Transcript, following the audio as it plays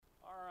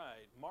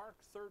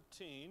Mark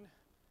 13,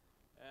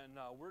 and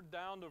we're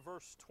down to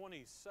verse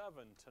 27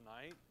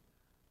 tonight,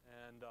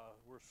 and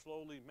we're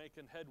slowly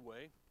making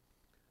headway.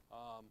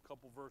 A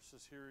couple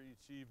verses here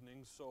each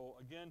evening. So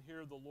again,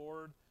 here the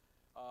Lord,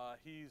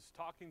 He's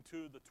talking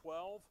to the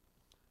 12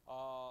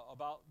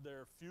 about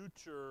their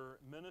future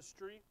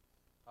ministry,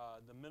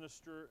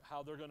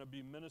 how they're going to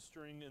be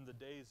ministering in the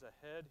days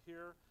ahead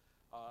here.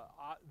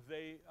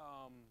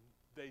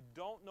 They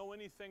don't know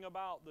anything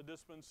about the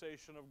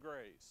dispensation of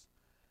grace.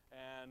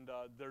 And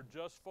they're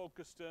just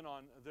focused in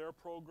on their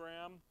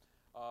program.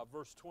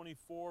 Verse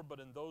 24,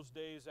 but in those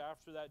days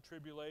after that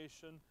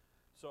tribulation.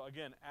 So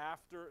again,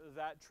 after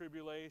that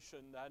tribulation,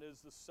 that is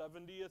the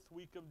 70th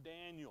week of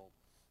Daniel,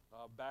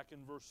 back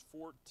in verse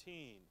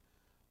 14.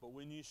 But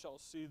when ye shall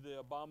see the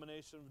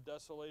abomination of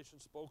desolation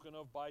spoken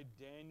of by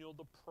Daniel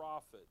the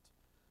prophet,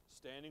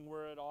 standing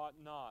where it ought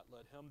not,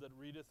 let him that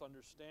readeth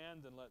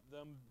understand, and let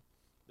them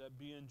that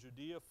be in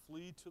Judea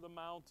flee to the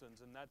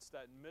mountains. And that's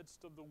that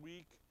midst of the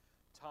week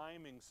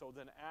timing. So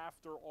then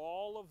after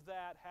all of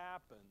that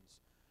happens,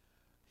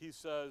 he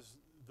says,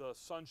 the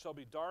sun shall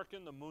be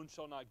darkened, the moon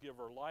shall not give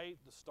her light,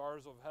 the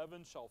stars of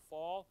heaven shall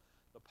fall,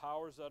 the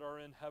powers that are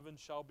in heaven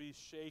shall be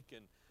shaken.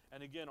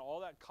 And again,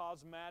 all that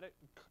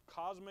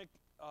cosmic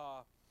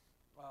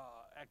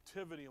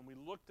activity, and we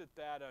looked at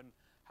that and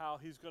how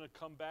he's going to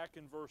come back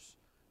in verse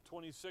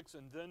 26,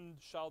 and then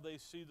shall they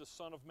see the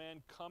Son of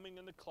Man coming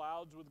in the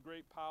clouds with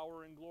great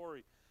power and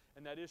glory.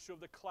 And that issue of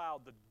the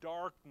cloud, the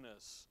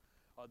darkness,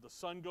 the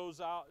sun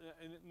goes out,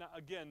 and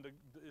again,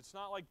 it's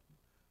not like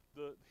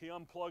he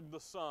unplugged the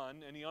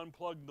sun and he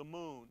unplugged the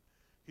moon.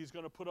 He's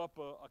going to put up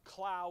a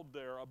cloud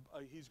there.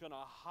 He's going to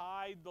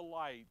hide the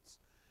lights.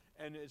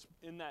 And it's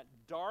in that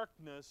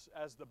darkness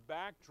as the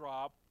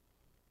backdrop,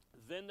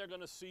 then they're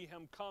going to see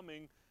him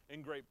coming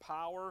in great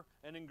power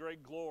and in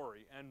great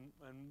glory. And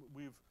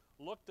we've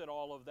looked at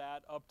all of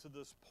that up to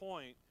this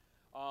point.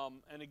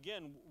 And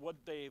again, what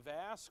they've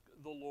asked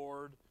the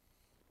Lord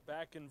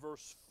back in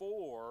verse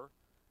 4,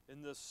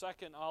 in the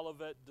second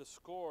Olivet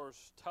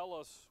Discourse, tell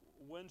us,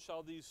 when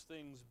shall these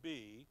things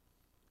be?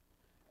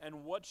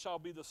 And what shall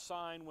be the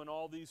sign when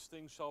all these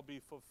things shall be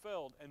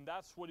fulfilled? And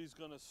that's what he's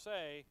going to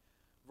say,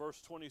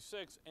 verse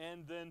 26,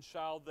 and then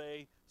shall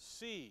they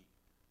see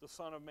the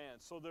Son of Man.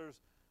 So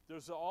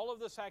there's all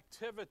of this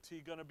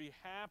activity going to be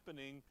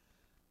happening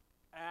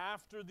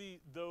after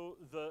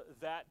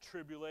that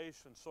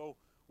tribulation. So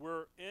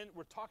we're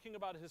talking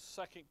about his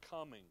second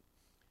coming.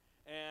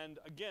 And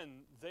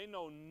again, they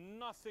know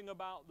nothing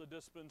about the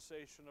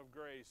dispensation of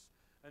grace.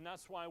 And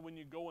that's why when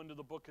you go into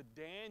the book of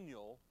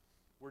Daniel,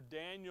 where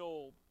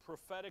Daniel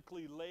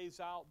prophetically lays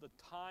out the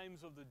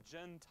times of the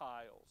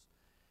Gentiles,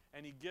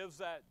 and he gives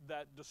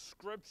that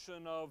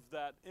description of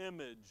that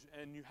image,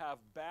 and you have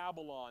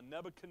Babylon,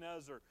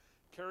 Nebuchadnezzar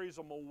carries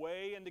them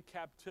away into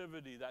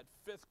captivity, that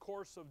fifth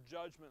course of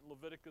judgment,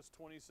 Leviticus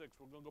 26.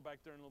 We're going to go back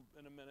there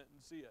in a minute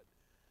and see it.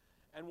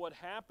 And what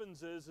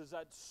happens is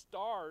that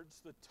starts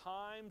the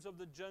times of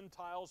the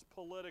Gentiles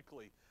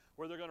politically,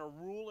 where they're going to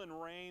rule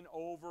and reign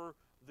over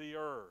the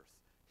earth.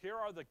 Here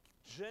are the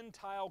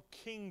Gentile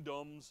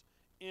kingdoms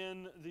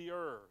in the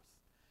earth.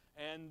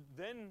 And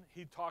then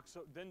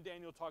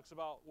Daniel talks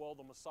about, well,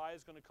 the Messiah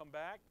is going to come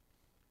back.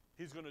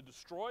 He's going to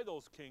destroy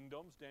those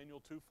kingdoms,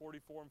 Daniel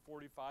 2:44 and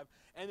 45,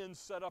 and then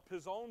set up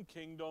his own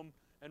kingdom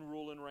and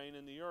rule and reign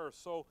in the earth.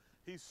 So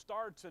he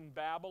starts in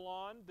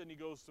Babylon, then he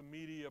goes to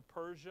Media,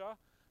 Persia,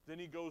 then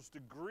he goes to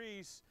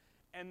Greece,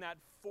 and that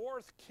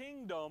fourth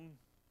kingdom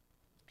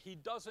he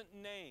doesn't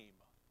name,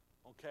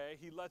 okay?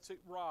 He lets it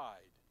ride.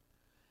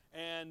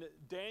 And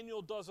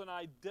Daniel doesn't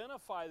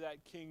identify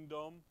that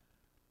kingdom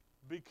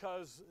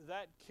because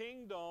that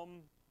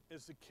kingdom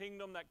is the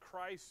kingdom that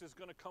Christ is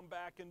going to come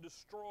back and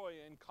destroy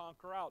and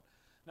conquer out.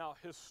 Now,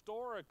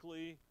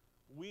 historically,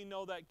 we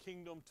know that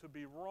kingdom to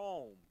be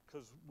Rome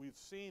because we've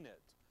seen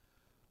it.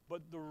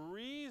 But the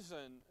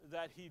reason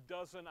that he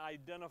doesn't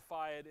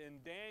identify it in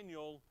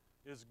Daniel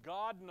is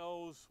God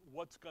knows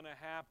what's going to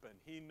happen.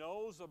 He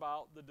knows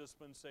about the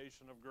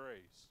dispensation of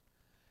grace.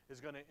 Is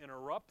going to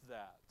interrupt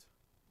that.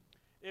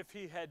 If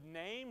he had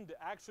named,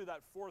 actually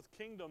that fourth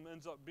kingdom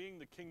ends up being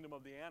the kingdom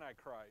of the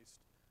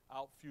Antichrist,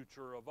 out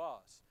future of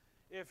us.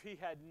 If he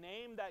had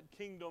named that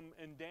kingdom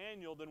in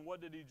Daniel, then what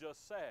did he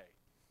just say?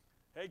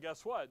 Hey,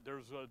 guess what?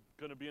 There's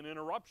going to be an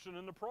interruption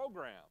in the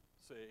program,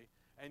 see?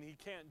 And he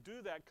can't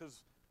do that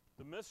because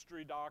the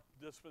mystery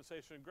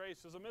dispensation of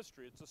grace is a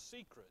mystery. It's a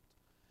secret.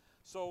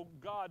 So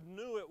God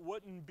knew it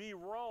wouldn't be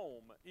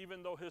Rome,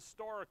 even though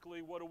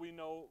historically, what do we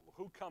know?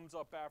 Who comes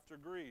up after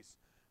Greece?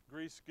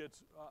 Greece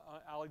gets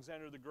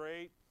Alexander the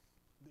Great.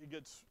 He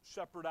gets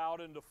shepherded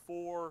out into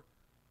 4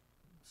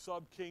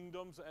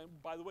 sub-kingdoms.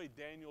 And by the way,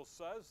 Daniel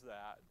says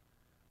that.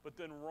 But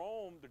then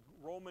Rome, the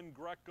Roman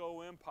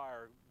Greco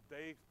Empire,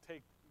 they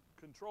take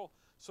control.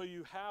 So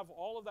you have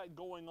all of that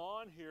going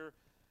on here.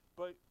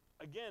 But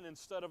again,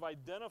 instead of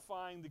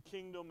identifying the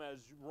kingdom as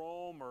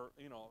Rome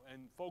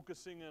and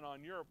focusing in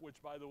on Europe,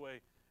 which by the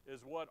way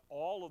is what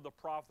all of the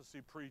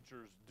prophecy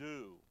preachers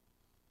do,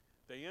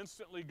 They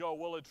instantly go,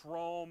 well, it's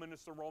Rome, and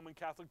it's the Roman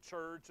Catholic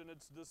Church, and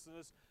it's this and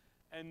this.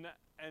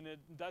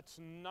 That's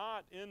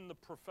not in the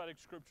prophetic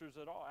scriptures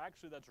at all.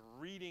 Actually, that's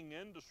reading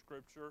into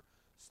Scripture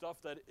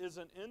stuff that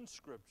isn't in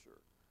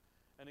Scripture.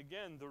 And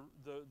again,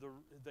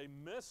 they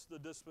miss the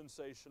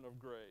dispensation of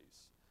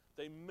grace.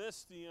 They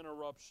miss the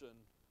interruption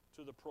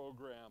to the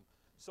program.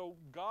 So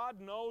God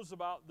knows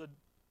about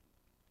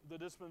the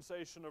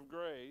dispensation of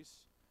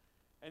grace,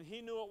 and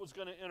He knew it was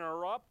going to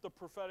interrupt the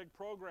prophetic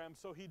program,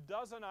 so He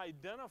doesn't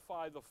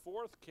identify the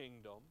fourth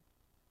kingdom.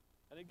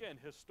 And again,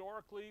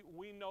 historically,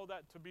 we know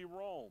that to be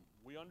Rome.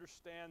 We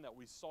understand that.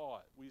 We saw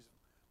it.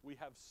 We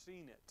have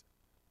seen it.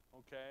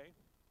 Okay?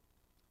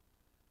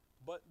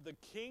 But the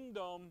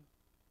kingdom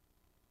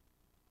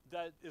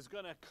that is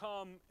going to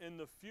come in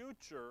the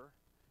future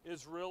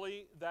is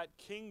really that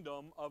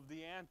kingdom of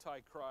the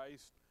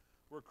Antichrist,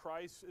 where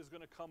Christ is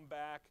going to come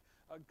back.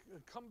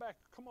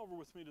 Come over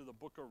with me to the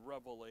book of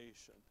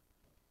Revelation.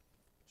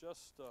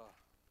 Just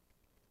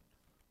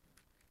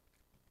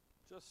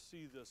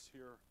see this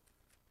here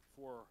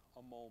for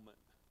a moment.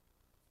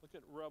 Look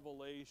at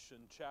Revelation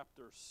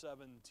chapter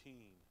 17.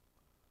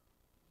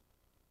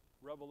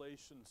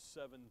 Revelation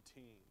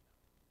 17.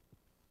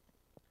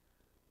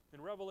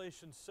 In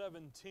Revelation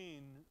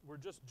 17, we're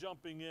just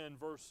jumping in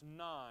verse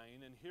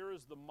 9, and here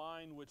is the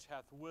mind which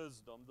hath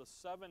wisdom, the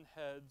 7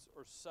 heads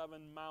or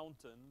 7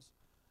 mountains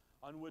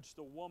on which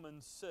the woman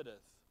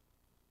sitteth,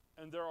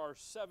 and there are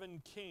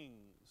 7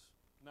 kings.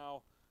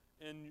 Now,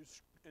 in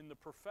the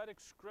prophetic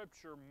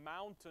scripture,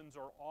 mountains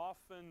are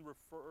often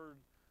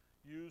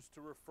used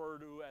to refer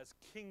to as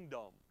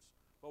kingdoms.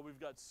 Well, we've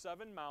got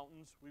 7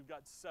 mountains, we've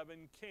got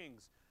 7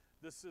 kings.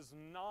 This is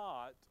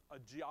not a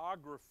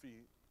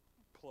geography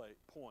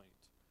point.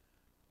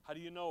 How do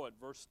you know it?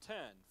 Verse 10,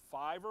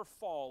 5 are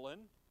fallen,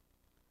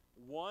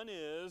 1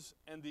 is,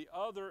 and the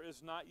other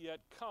is not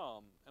yet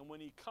come. And when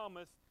he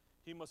cometh,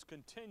 he must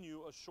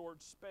continue a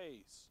short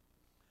space.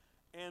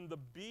 And the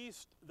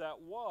beast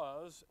that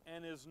was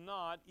and is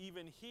not,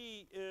 even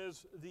he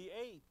is the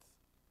 8th,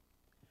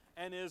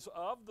 and is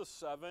of the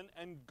 7,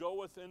 and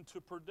goeth into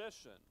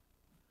perdition.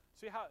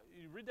 See how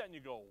you read that and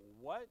you go,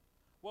 what?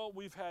 Well,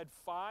 we've had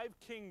 5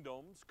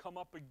 kingdoms come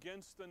up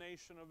against the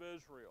nation of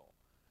Israel.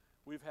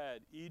 We've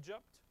had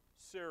Egypt,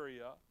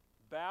 Syria,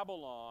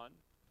 Babylon,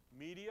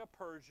 Media,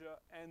 Persia,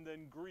 and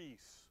then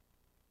Greece.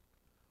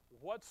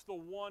 What's the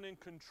one in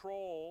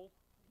control?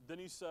 Then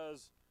he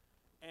says,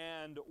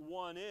 and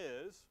one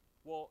is,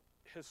 well,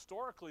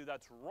 historically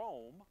that's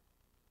Rome,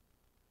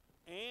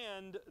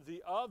 and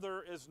the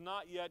other is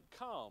not yet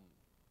come.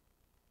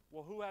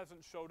 Well, who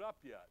hasn't showed up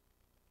yet?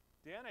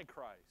 The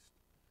Antichrist.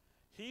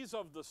 He's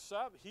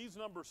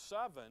number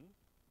 7,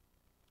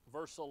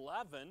 verse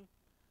 11.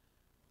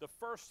 The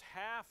first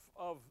half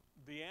of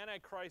the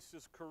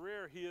Antichrist's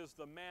career, he is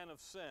the man of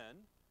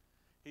sin.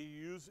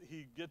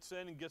 He gets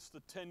in and gets the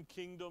 10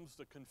 kingdoms,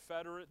 the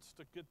confederates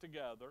to get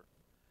together.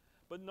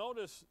 But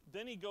notice,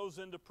 then he goes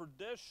into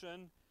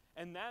perdition,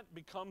 and that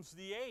becomes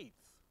the 8th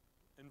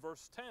in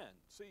verse 10.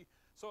 See,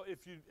 so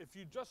if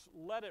you just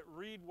let it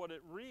read what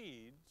it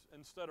reads,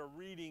 instead of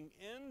reading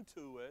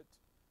into it,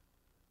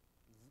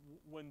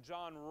 when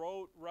John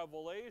wrote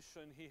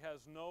Revelation, he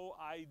has no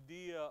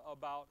idea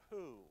about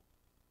who?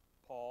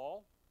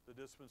 Paul, the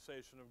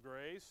dispensation of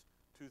grace,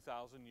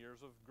 2,000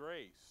 years of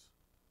grace.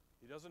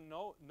 He doesn't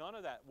know none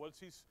of that.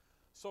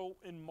 So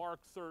in Mark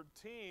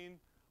 13,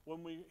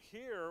 when we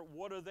hear,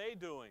 what are they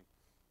doing?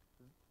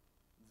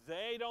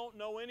 They don't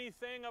know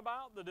anything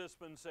about the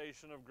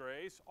dispensation of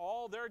grace.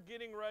 All they're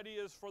getting ready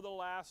is for the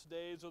last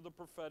days of the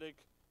prophetic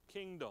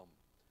kingdom.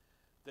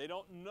 They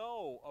don't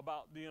know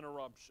about the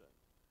interruption.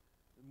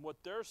 And what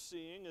they're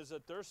seeing is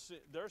that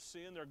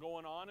they're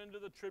going on into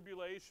the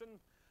tribulation,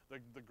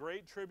 the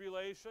great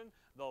tribulation,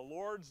 the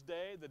Lord's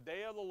day, the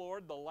day of the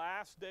Lord, the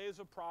last days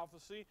of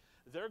prophecy.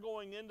 They're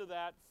going into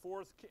that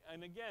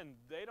and again,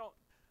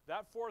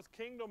 that 4th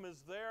kingdom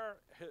is there.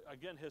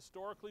 Again,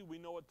 historically, we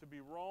know it to be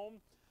Rome,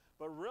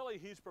 but really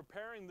he's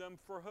preparing them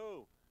for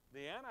who?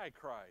 The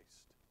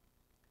Antichrist.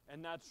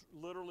 And that's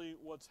literally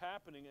what's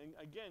happening. And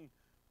again,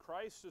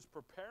 Christ is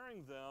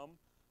preparing them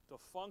to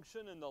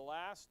function in the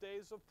last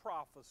days of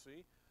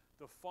prophecy,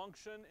 to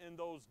function in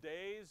those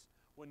days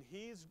when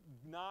he's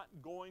not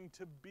going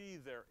to be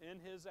there, in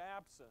his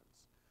absence.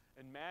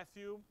 In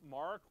Matthew,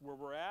 Mark, where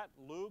we're at,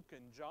 Luke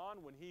and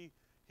John, when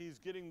he's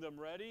getting them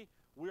ready,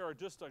 we are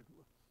just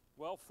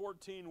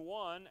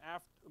 14:1,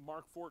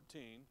 Mark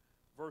 14,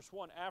 verse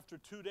 1, after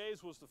 2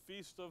 days was the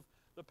feast of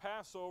the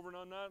Passover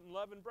and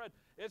unleavened bread.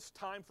 It's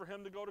time for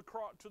him to go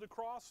to the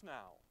cross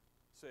now.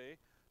 See?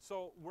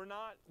 So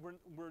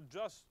we're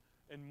just,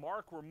 in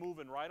Mark we're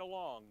moving right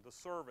along, the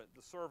servant,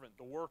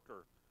 the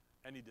worker.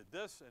 And he did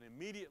this, and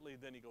immediately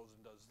then he goes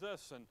and does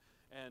this.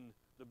 And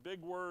the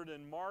big word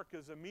in Mark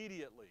is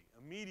immediately.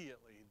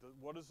 Immediately.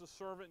 What is the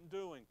servant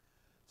doing?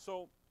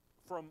 So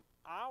from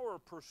our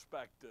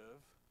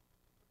perspective,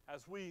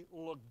 as we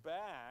look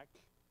back,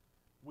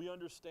 we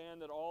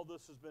understand that all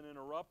this has been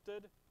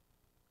interrupted.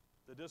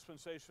 The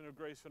dispensation of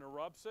grace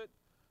interrupts it.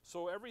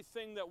 So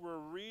everything that we're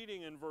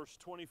reading in verse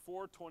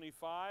 24,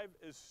 25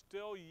 is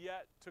still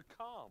yet to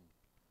come.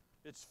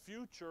 It's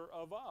future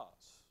of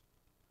us.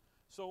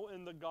 So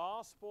in the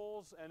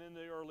Gospels and in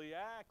the early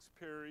Acts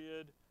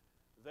period,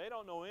 they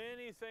don't know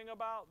anything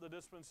about the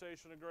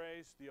dispensation of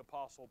grace, the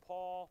Apostle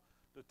Paul,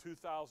 the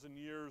 2,000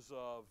 years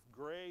of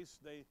grace.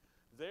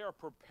 They are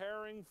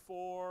preparing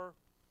for,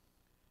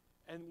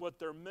 and what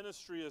their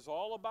ministry is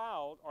all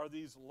about are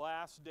these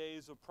last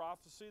days of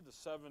prophecy, the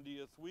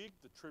 70th week,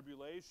 the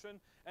tribulation,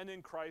 and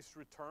then Christ's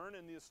return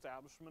and the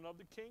establishment of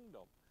the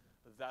kingdom.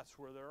 That's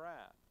where they're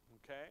at,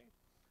 okay?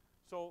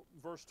 So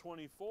verse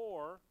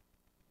 24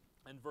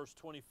 and verse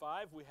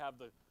 25, we have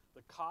the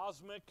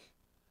cosmic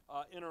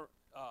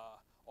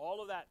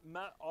all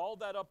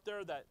that up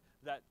there, that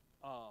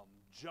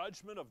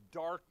judgment of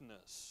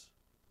darkness.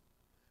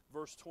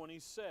 Verse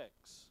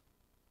 26,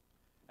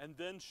 and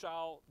then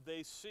shall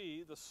they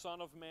see the Son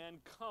of Man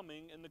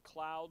coming in the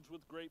clouds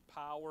with great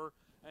power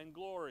and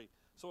glory.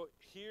 So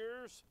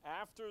here's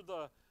after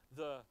the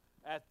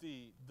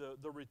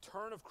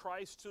return of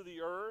Christ to the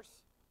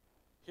earth.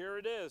 Here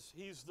it is.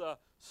 He's the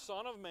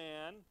Son of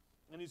Man,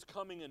 and he's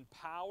coming in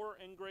power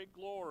and great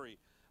glory.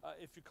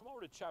 If you come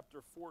over to chapter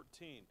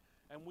 14,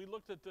 and we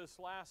looked at this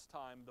last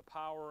time, the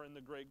power and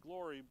the great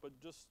glory, but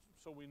just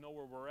so we know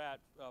where we're at,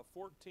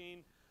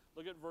 14,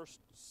 look at verse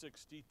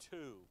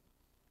 62.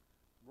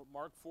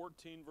 Mark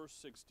 14, verse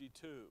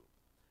 62.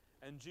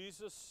 And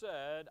Jesus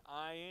said,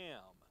 I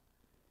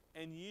am,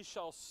 and ye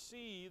shall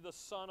see the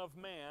Son of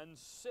Man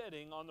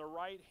sitting on the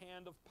right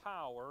hand of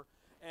power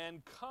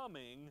and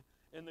coming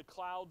in the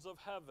clouds of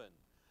heaven.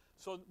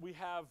 So we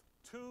have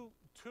two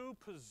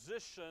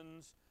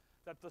positions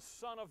that the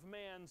Son of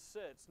Man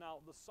sits. Now,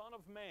 the Son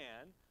of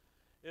Man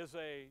is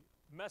a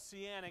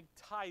messianic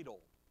title.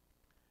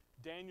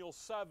 Daniel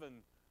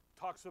 7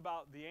 talks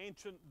about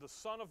the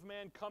Son of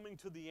Man coming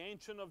to the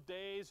Ancient of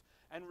Days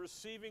and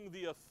receiving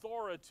the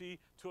authority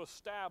to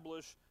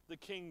establish the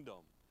kingdom.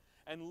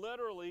 And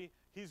literally,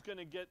 he's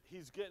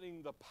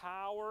getting the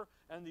power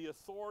and the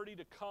authority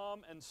to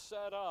come and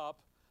set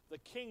up the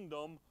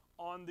kingdom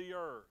on the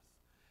earth.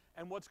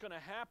 And what's going to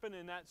happen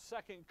in that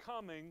second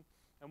coming,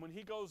 and when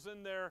he goes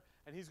in there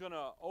and he's going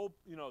to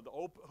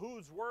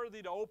who's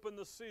worthy to open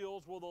the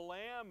seals? Well, the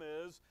Lamb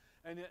is.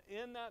 And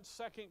in that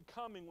second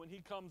coming, when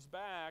he comes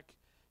back,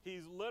 he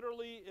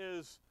literally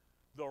is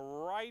the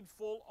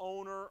rightful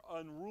owner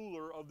and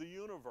ruler of the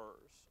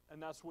universe.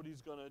 And that's what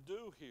he's going to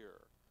do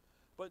here.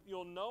 But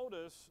you'll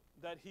notice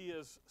that he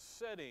is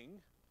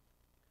sitting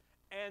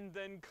and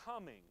then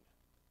coming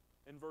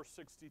in verse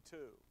 62.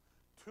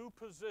 Two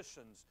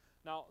positions.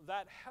 Now,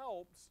 that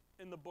helps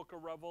in the book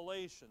of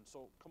Revelation.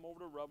 So come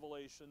over to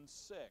Revelation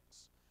 6.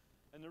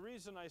 And the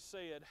reason I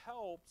say it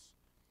helps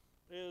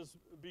is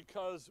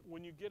because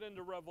when you get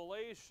into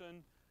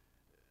Revelation,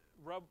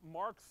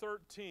 Mark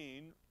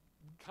 13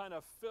 kind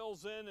of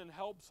fills in and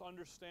helps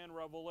understand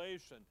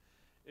Revelation.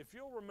 If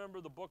you'll remember,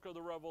 the book of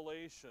the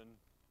Revelation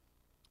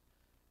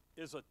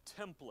is a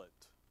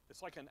template.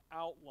 It's like an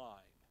outline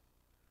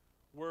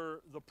where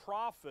the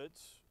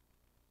prophets,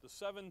 the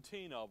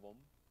 17 of them,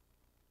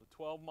 the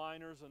 12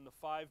 minors and the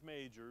 5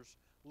 majors,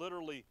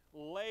 literally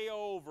lay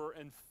over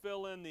and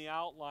fill in the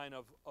outline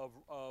of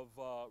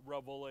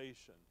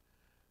Revelation.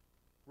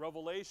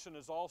 Revelation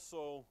is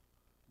also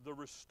the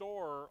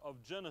restorer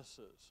of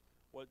Genesis.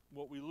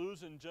 What we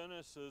lose in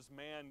Genesis,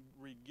 man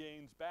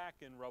regains back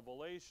in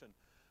Revelation.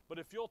 But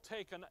if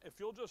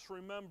you'll just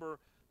remember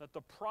that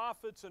the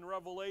prophets in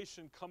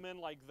Revelation come in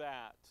like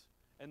that,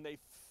 and they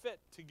fit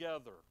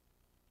together.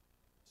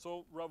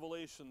 So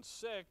Revelation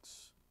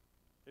 6,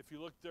 if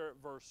you look there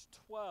at verse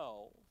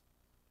 12,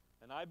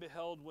 and I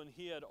beheld when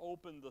he had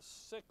opened the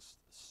 6th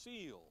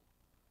seal,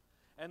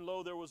 and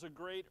lo, there was a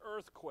great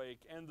earthquake,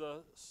 and the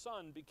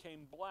sun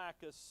became black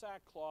as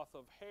sackcloth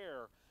of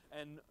hair,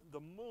 and the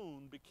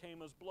moon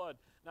became as blood.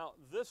 Now,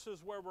 this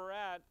is where we're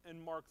at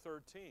in Mark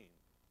 13.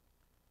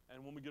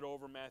 And when we get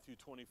over Matthew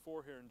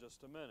 24 here in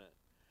just a minute.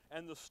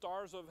 And the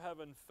stars of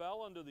heaven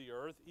fell unto the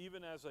earth,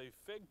 even as a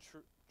fig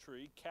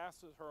tree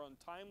casteth her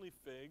untimely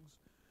figs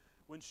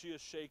when she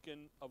is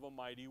shaken of a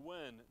mighty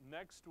wind.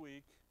 Next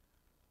week,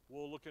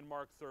 we'll look in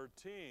Mark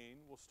 13.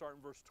 We'll start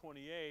in verse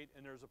 28,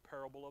 and there's a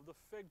parable of the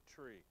fig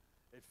tree.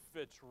 It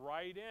fits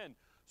right in.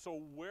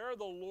 So where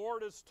the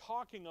Lord is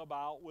talking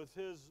about with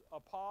his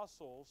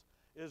apostles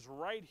is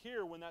right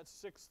here when that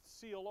 6th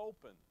seal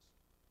opens.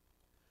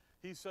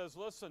 He says,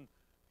 listen,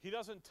 he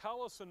doesn't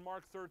tell us in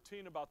Mark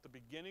 13 about the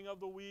beginning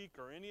of the week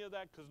or any of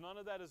that, because none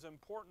of that is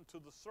important to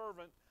the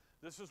servant.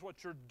 This is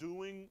what you're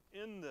doing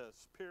in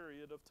this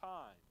period of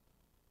time.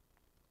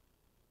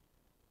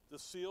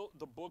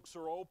 The books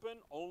are open.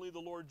 Only the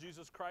Lord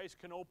Jesus Christ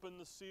can open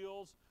the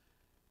seals.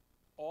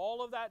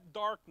 All of that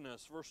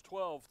darkness, verse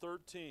 12,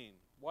 13.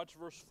 Watch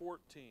verse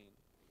 14.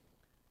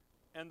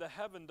 And the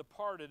heaven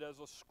departed as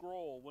a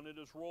scroll when it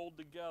is rolled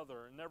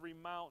together, and every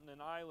mountain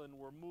and island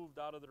were moved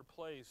out of their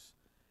place.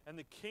 And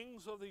the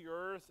kings of the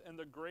earth, and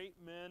the great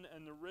men,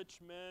 and the rich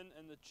men,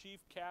 and the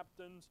chief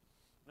captains,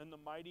 and the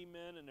mighty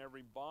men, and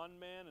every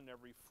bondman, and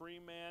every free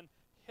man,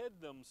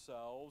 hid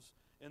themselves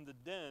in the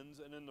dens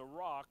and in the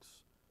rocks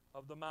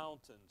of the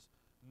mountains.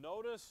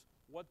 Notice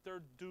what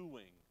they're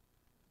doing.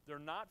 They're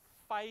not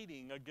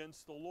fighting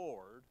against the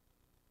Lord,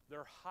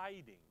 they're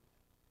hiding.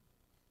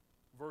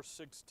 Verse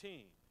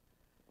 16,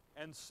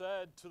 and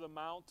said to the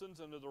mountains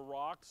and to the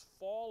rocks,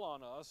 fall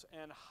on us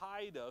and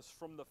hide us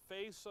from the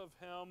face of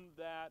him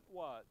that,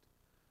 what?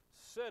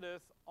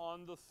 Sitteth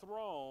on the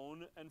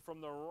throne, and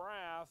from the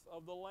wrath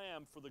of the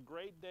Lamb. For the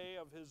great day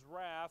of his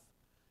wrath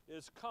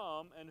is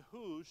come, and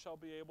who shall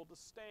be able to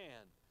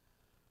stand?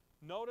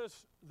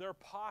 Notice their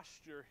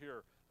posture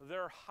here.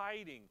 They're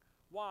hiding.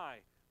 Why?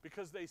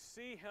 Because they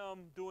see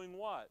him doing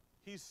what?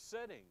 He's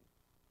sitting.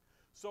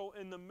 So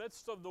in the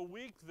midst of the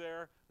week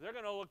there, they're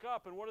going to look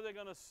up, and what are they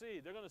going to see?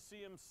 They're going to see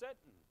him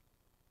sitting.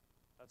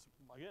 That's,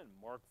 again,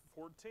 Mark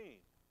 14.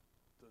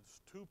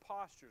 Those two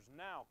postures.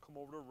 Now, come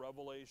over to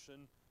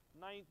Revelation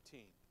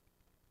 19.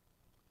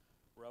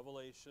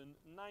 Revelation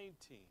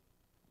 19.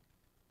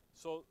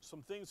 So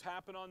some things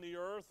happen on the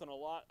earth, and a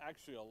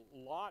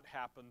lot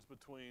happens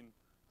between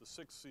the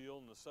sixth seal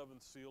and the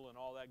seventh seal and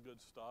all that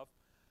good stuff.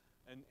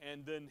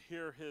 And then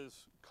here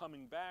his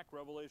coming back,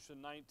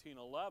 Revelation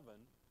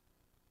 19:11.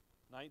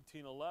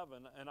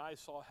 19:11, and I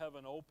saw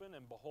heaven open,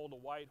 and behold a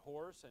white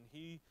horse, and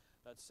he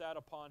that sat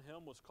upon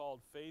him was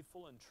called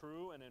Faithful and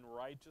True, and in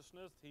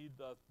righteousness he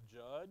doth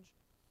judge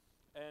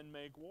and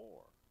make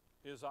war.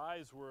 His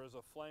eyes were as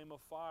a flame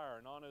of fire,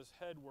 and on his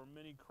head were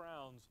many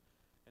crowns,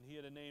 and he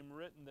had a name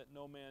written that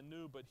no man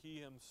knew but he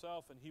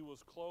himself, and he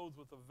was clothed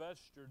with a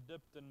vesture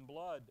dipped in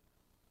blood.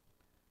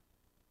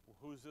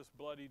 Who's this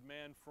bloodied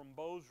man? From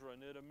Bozrah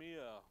and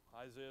Idumea,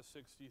 Isaiah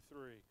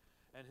 63.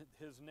 And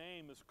his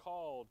name is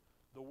called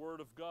the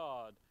Word of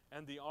God,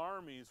 and the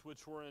armies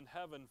which were in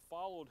heaven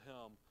followed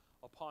him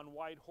upon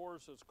white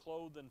horses,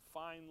 clothed in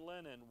fine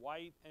linen,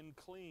 white and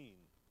clean.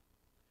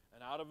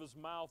 And out of his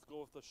mouth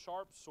goeth a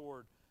sharp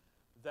sword,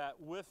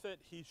 that with it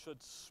he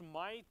should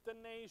smite the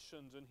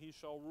nations, and he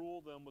shall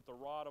rule them with a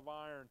rod of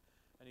iron,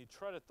 and he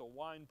treadeth the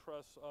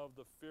winepress of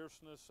the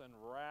fierceness and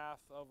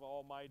wrath of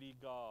Almighty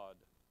God.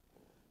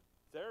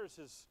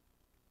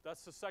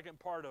 That's the second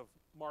part of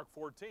Mark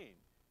 14.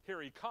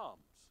 Here he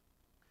comes.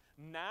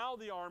 Now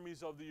the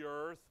armies of the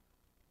earth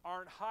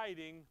aren't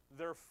hiding,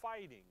 they're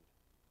fighting.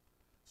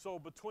 So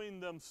between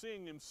them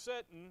seeing him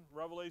sitting,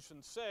 Revelation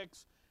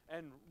 6,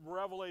 and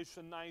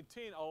Revelation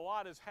 19, a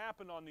lot has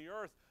happened on the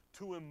earth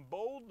to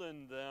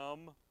embolden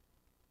them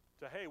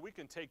to, hey, we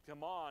can take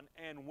them on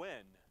and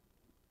win.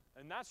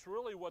 And that's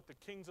really what the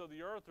kings of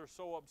the earth are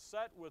so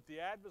upset with the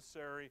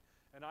adversary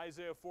in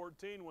Isaiah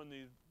 14 when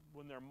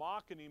they're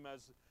mocking him,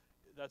 as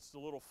that's the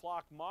little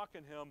flock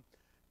mocking him.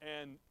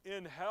 And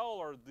in hell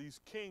are these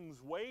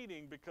kings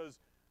waiting because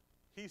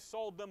he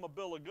sold them a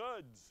bill of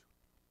goods.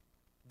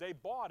 They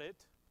bought it,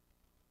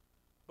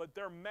 but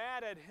they're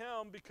mad at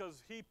him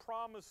because he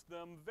promised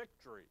them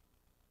victory.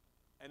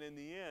 And in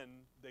the end,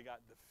 they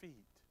got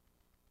defeat.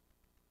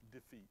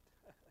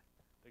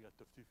 They got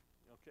defeat.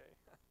 Okay?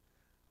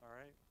 All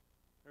right?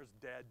 There's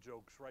dad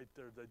jokes right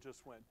there that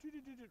just went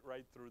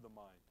right through the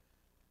mind.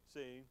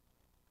 See?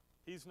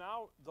 He's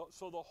now,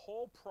 so the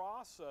whole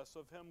process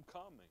of him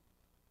coming,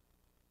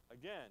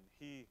 again,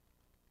 he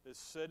is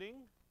sitting,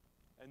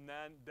 and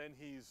then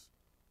he's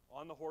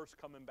on the horse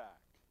coming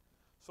back.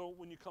 So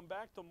when you come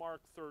back to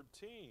Mark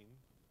 13,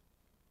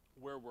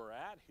 where we're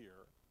at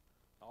here,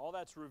 all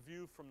that's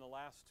review from the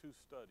last two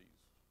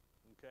studies,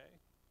 okay?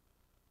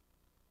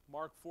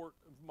 Mark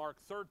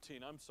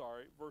 13,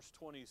 verse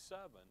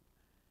 27.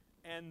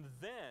 And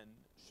then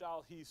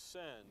shall he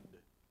send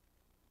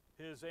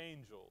his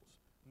angels.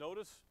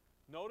 Notice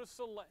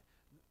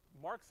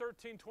Mark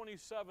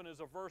 13:27 is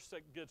a verse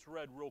that gets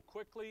read real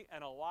quickly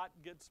and a lot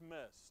gets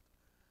missed.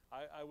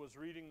 I was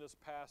reading this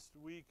past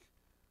week,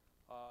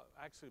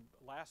 actually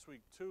last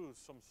week too,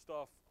 some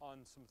stuff on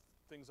some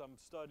things I'm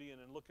studying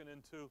and looking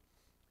into.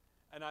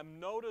 And I'm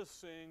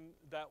noticing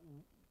that,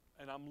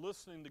 and I'm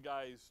listening to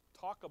guys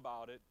talk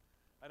about it,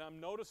 and I'm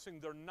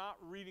noticing they're not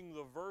reading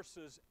the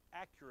verses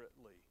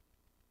accurately.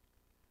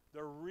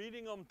 They're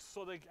reading them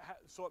so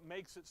it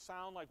makes it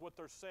sound like what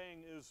they're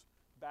saying is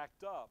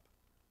backed up,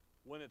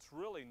 when it's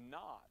really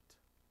not.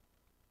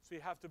 So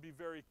you have to be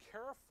very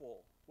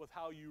careful with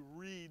how you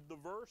read the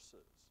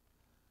verses.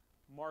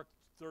 Mark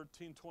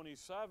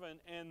 13:27,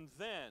 and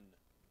then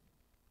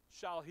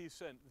shall he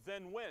send.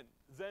 Then when?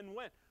 Then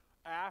when?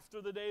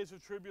 After the days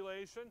of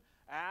tribulation,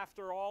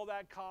 after all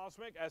that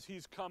cosmic, as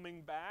he's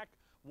coming back,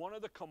 one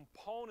of the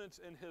components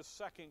in his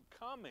second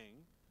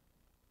coming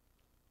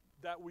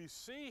that we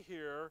see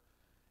here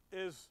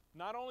is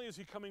not only is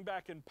he coming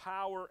back in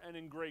power and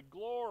in great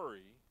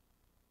glory,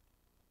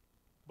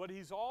 but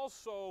he's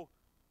also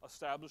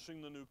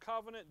establishing the new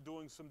covenant,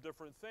 doing some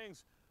different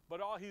things.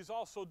 But he's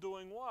also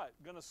doing what?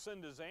 Going to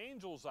send his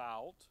angels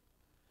out,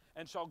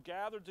 and shall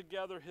gather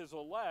together his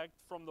elect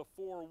from the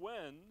four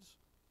winds,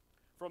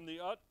 from the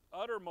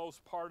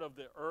uttermost part of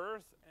the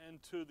earth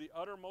and to the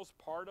uttermost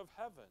part of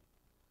heaven.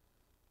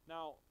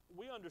 Now,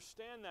 we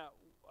understand that,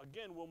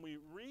 again, when we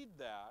read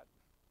that,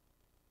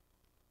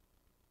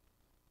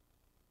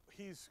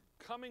 he's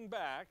coming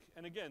back,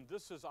 and again,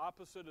 this is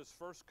opposite his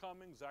first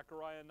coming.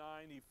 Zechariah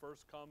 9, he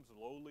first comes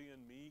lowly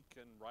and meek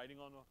and riding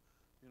on a,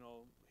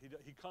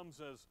 he comes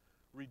as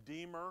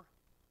redeemer,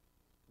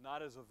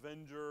 not as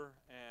avenger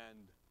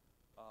and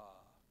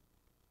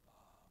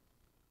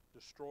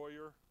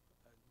destroyer.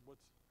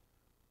 What's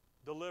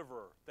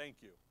deliverer? Thank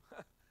you.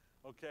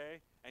 Okay,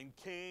 and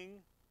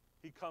king,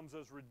 he comes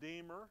as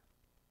redeemer.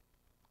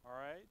 All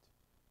right,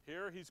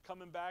 here he's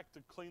coming back to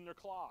clean their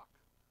clock.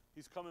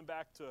 He's coming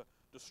back to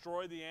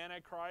destroy the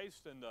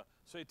Antichrist and the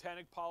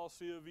satanic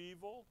policy of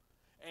evil,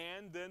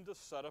 and then to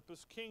set up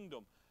his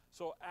kingdom.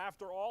 So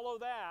after all of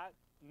that,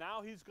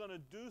 now he's going to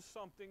do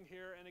something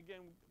here, and again,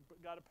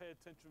 we've got to pay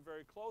attention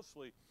very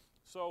closely.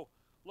 So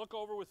look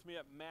over with me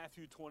at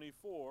Matthew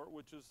 24,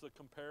 which is the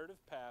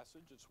comparative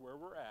passage. It's where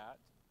we're at.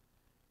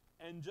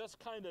 And just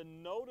kind of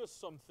notice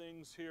some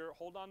things here.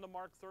 Hold on to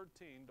Mark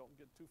 13. Don't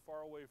get too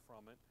far away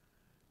from it.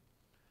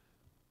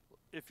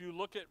 If you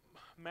look at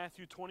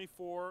Matthew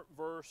 24,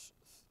 verse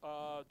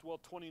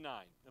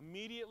 29.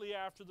 Immediately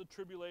after the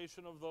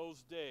tribulation of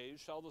those days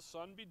shall the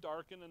sun be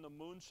darkened, and the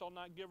moon shall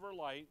not give her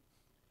light,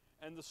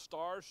 and the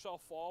stars shall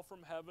fall from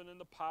heaven, and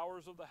the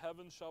powers of the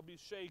heavens shall be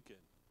shaken.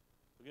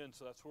 Again,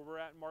 so that's where we're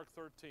at in Mark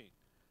 13.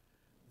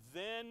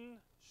 Then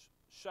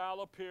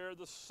shall appear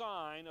the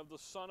sign of the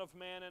Son of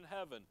Man in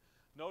heaven.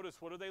 Notice,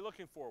 what are they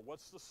looking for?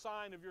 What's the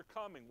sign of your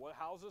coming?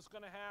 How's this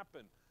going to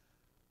happen?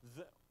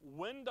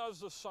 When does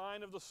the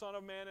sign of the Son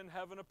of Man in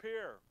heaven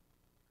appear?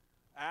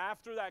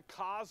 After that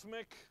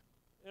cosmic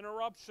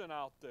interruption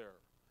out there.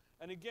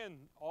 And again,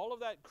 all of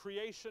that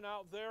creation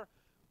out there,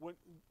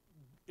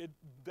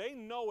 they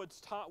know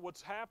it's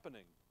what's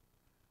happening.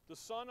 The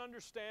sun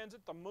understands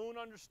it, the moon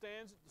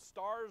understands it, the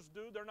stars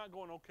do. They're not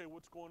going, okay,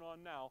 what's going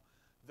on now?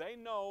 They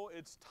know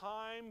it's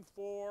time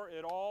for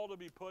it all to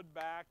be put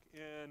back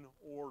in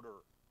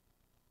order.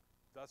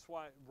 That's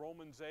why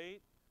Romans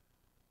 8,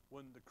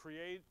 when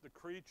the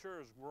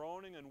creature is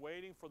groaning and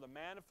waiting for the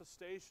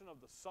manifestation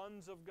of the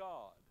sons of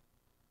God.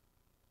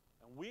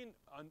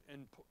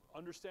 And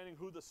understanding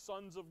who the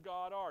sons of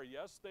God are.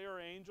 Yes, they are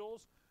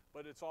angels,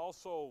 but it's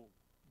also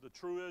the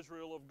true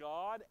Israel of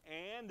God,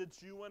 and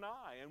it's you and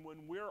I. And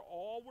when we're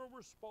all where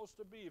we're supposed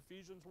to be,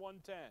 Ephesians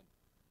 1:10,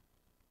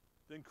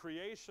 then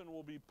creation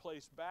will be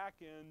placed back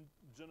in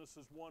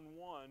Genesis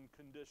 1:1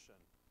 condition.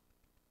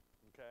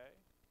 Okay?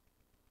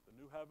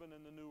 The new heaven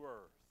and the new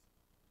earth.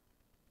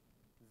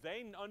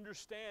 They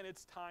understand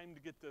it's time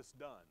to get this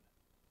done.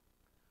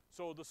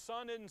 So the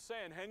Son isn't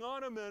saying, hang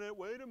on a minute,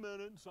 wait a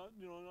minute, son,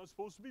 I'm not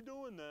supposed to be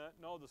doing that.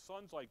 No, the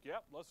Son's like,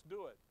 yep, let's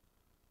do it.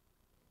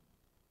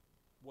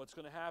 What's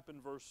going to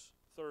happen, verse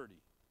 30?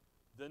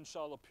 Then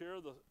shall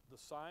appear the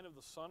sign of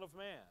the Son of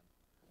Man.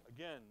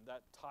 Again,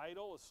 that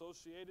title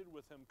associated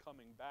with him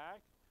coming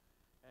back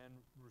and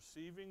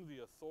receiving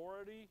the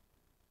authority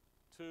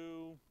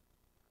to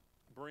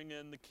bring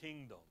in the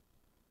kingdom.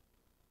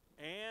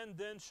 And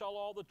then shall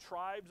all the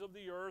tribes of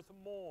the earth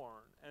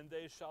mourn, and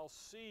they shall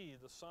see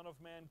the Son of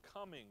Man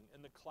coming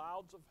in the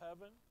clouds of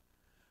heaven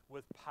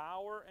with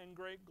power and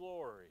great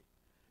glory.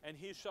 And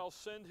he shall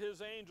send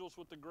his angels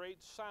with the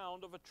great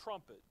sound of a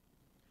trumpet,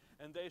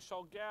 and they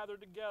shall gather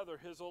together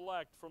his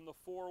elect from the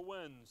four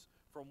winds,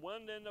 from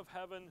one end of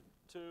heaven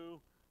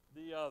to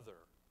the other.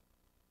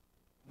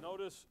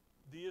 Notice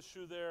the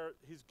issue there.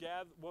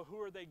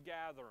 Who are they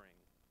gathering?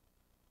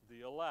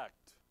 The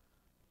elect.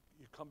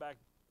 You come back.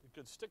 You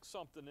could stick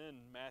something in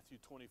Matthew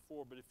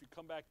 24, but if you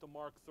come back to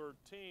Mark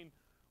 13,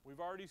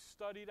 we've already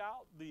studied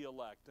out the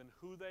elect and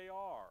who they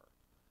are.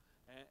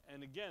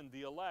 And again,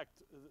 the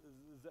elect,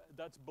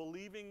 that's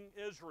believing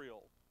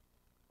Israel.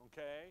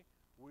 Okay?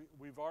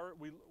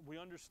 We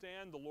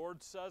understand the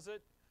Lord says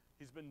it.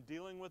 He's been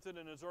dealing with it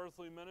in his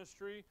earthly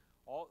ministry.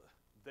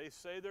 They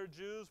say they're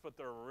Jews, but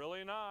they're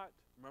really not.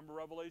 Remember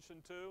Revelation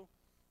 2?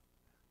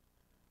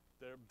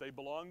 They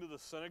belong to the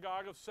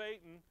synagogue of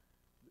Satan.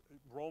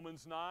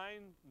 Romans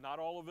 9, not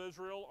all of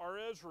Israel are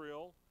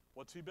Israel.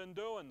 What's he been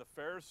doing? The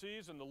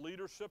Pharisees and the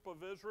leadership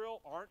of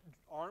Israel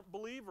aren't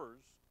believers.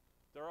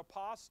 They're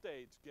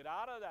apostates. Get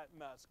out of that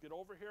mess. Get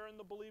over here in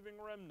the believing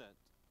remnant.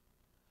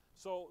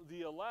 So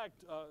the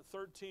elect,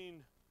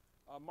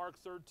 Mark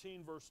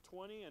 13, verse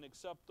 20, and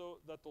except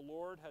that the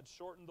Lord had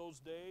shortened those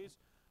days,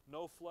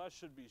 no flesh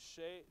should be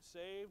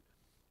saved,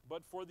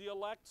 but for the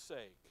elect's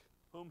sake,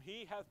 whom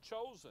he hath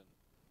chosen.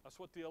 That's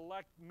what the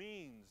elect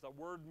means. The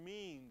word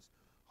means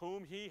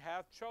whom he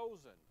hath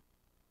chosen.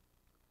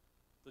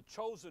 The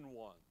chosen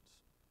ones.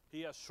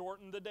 He has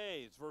shortened the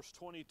days. Verse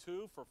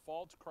 22, for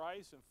false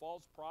Christs and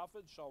false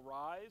prophets shall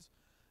rise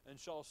and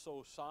shall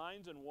sow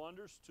signs and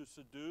wonders to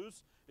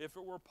seduce, if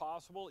it were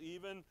possible,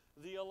 even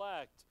the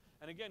elect.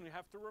 And again, you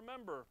have to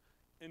remember,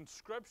 in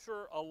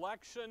Scripture,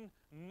 election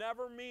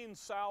never means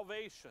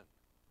salvation.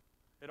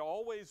 It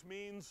always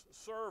means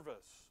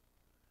service.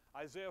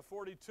 Isaiah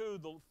 42,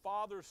 the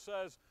Father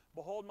says,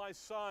 behold my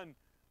Son,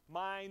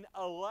 mine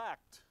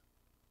elect.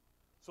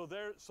 So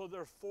there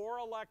are four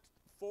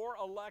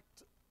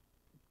elect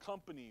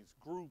companies,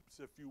 groups,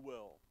 if you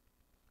will,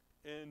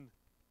 in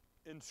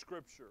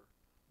Scripture.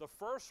 The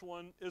first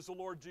one is the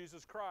Lord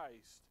Jesus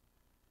Christ.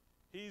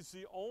 He's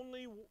the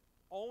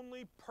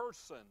only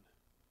person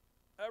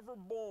ever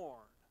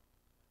born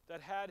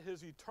that had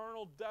his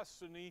eternal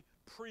destiny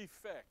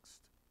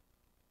prefixed.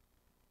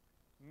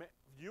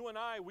 You and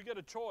I, we get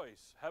a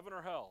choice, heaven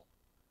or hell.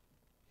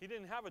 He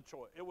didn't have a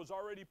choice. It was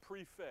already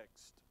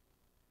prefixed.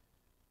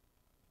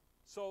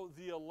 So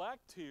the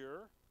elect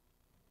here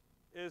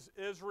is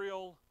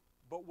Israel,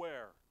 but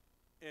where?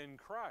 In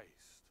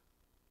Christ.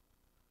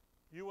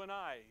 You and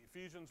I,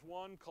 Ephesians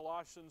 1,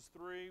 Colossians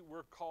 3,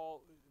 we're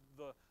called,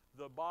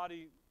 the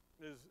body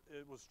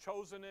it was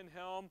chosen in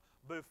him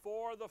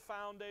before the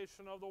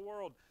foundation of the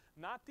world,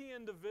 not the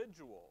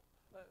individual.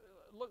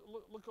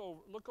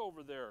 Look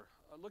over there.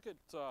 Look at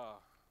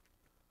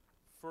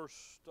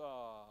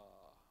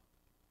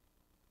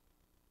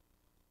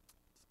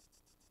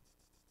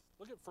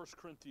look at 1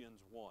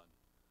 Corinthians 1.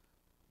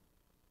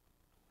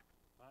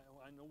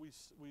 I know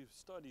we've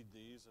studied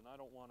these, and I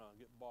don't want to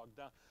get bogged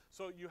down.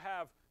 So you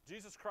have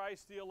Jesus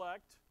Christ, the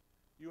elect.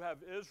 You have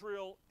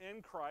Israel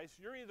in Christ.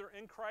 You're either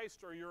in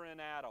Christ or you're in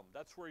Adam.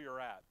 That's where you're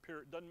at.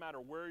 Period. Doesn't matter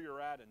where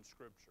you're at in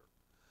Scripture.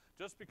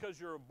 Just because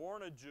you're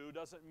born a Jew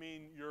doesn't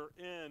mean you're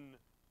in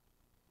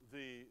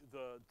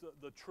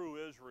the true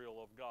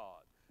Israel of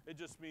God. It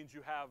just means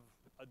you have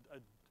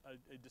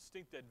a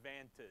distinct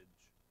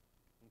advantage.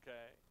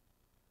 Okay?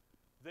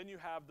 Then you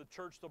have the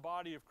church, the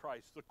body of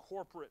Christ, the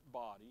corporate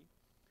body.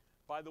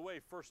 By the way,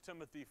 1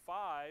 Timothy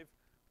 5,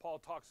 Paul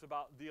talks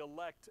about the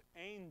elect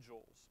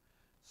angels.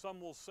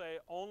 Some will say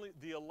only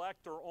the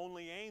elect are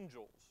only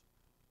angels.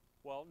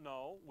 Well,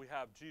 no, we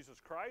have Jesus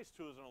Christ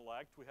who is an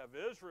elect, we have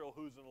Israel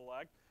who's an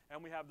elect,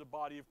 and we have the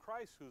body of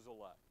Christ who's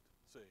elect.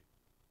 See?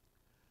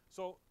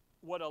 So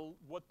what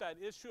that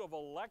issue of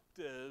elect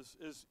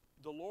is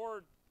the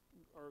Lord,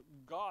 or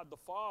God the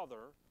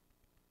Father,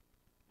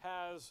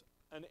 has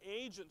an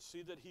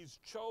agency that he's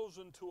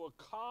chosen to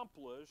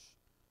accomplish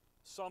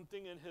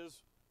something in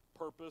his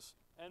purpose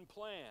and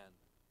plan.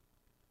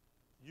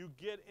 You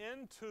get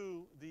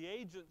into the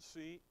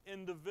agency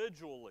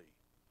individually.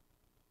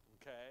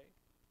 Okay?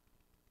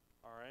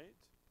 All right?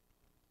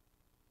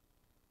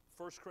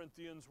 1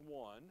 Corinthians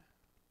 1.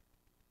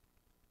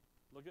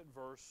 Look at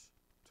verse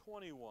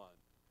 21.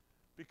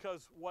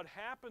 Because what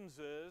happens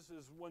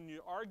is when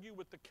you argue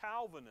with the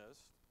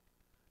Calvinists,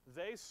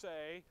 they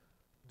say,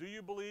 do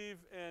you believe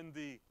in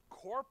the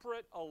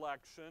corporate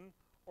election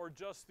or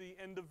just the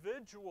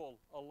individual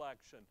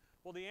election?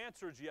 Well, the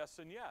answer is yes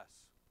and yes.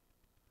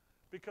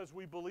 Because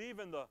we believe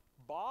in the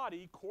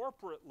body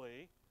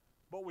corporately,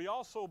 but we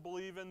also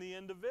believe in the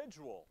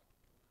individual.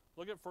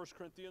 Look at 1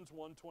 Corinthians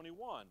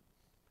 1:21.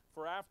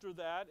 For after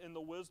that, in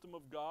the wisdom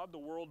of God, the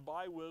world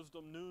by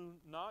wisdom knew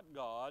not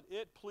God.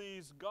 It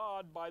pleased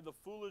God by the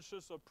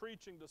foolishness of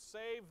preaching to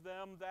save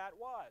them that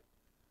what?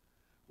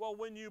 Well,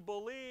 when you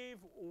believe,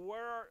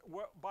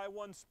 by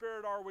one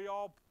Spirit are we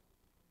all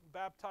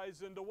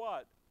baptized into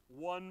what?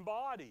 One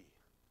body.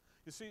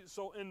 You see,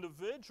 so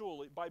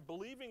individually, by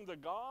believing the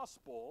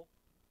gospel,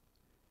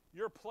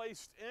 you're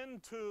placed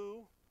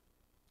into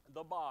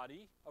the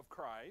body of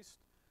Christ.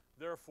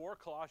 Therefore,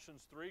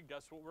 Colossians 3,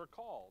 guess what we're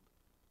called?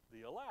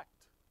 The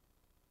elect.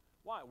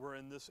 Why? We're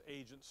in this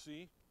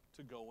agency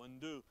to go and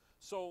do.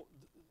 So,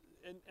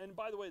 and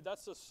by the way,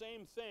 that's the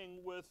same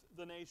thing with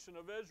the nation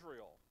of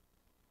Israel.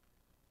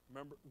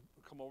 Remember,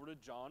 come over to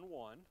John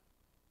 1.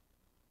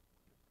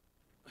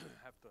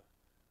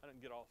 I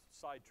didn't get all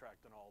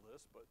sidetracked in all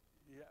this, but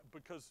yeah,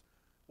 because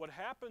what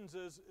happens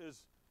is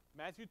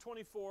Matthew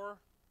 24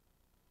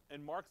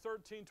 and Mark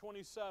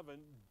 13:27,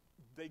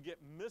 they get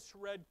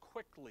misread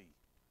quickly,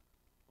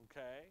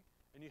 okay?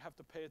 And you have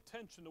to pay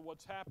attention to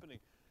what's happening.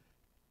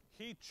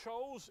 He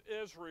chose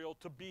Israel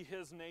to be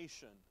his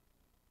nation,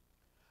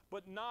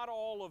 but not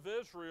all of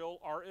Israel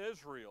are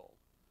Israel.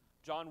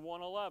 John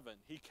 1:11,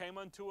 he came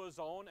unto his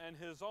own, and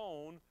his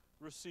own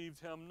received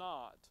him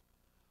not.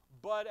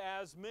 But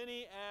as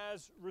many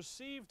as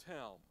received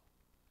him.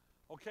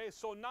 Okay,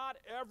 so not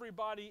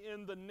everybody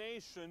in the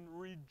nation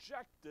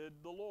rejected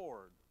the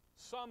Lord.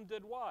 Some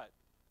did what?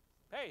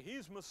 Hey,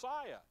 he's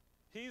Messiah.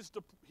 He's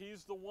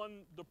the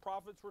one the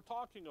prophets were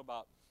talking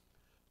about.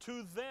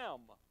 To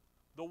them,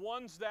 the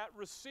ones that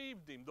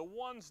received him, the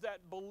ones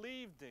that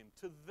believed him,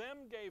 to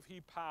them gave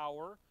he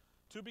power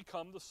to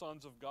become the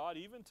sons of God,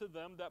 even to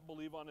them that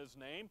believe on his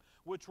name,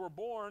 which were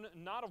born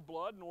not of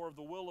blood, nor of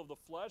the will of the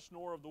flesh,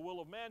 nor of the will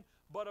of man,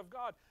 but of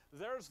God.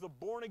 There's the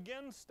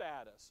born-again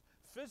status.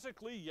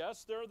 Physically,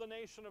 yes, they're the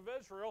nation of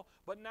Israel,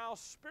 but now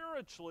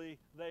spiritually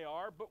they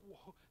are. But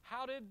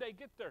how did they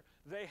get there?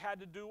 They had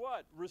to do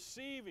what?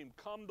 Receive him,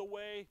 come the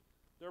way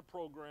their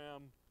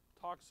program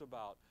talks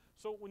about.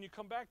 So when you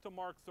come back to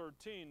Mark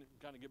 13,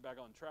 kind of get back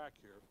on track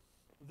here,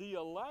 the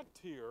elect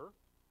here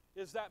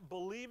is that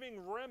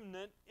believing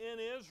remnant in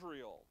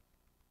Israel,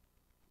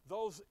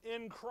 those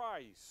in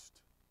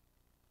Christ.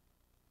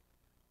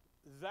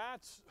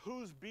 That's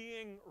who's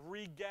being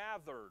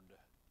regathered.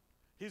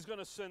 He's going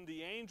to send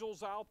the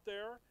angels out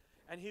there,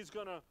 and he's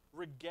going to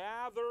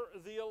regather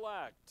the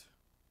elect.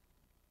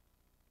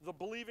 the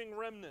believing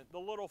remnant, the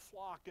little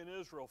flock in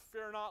Israel.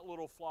 Fear not,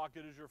 little flock,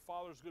 it is your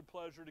Father's good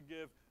pleasure to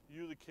give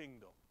you the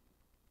kingdom.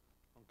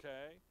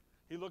 Okay?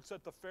 He looks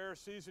at the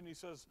Pharisees and he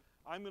says,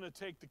 I'm going to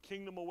take the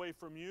kingdom away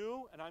from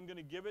you and I'm going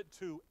to give it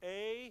to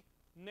a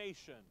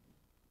nation,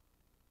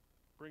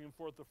 bringing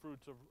forth the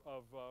fruits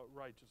of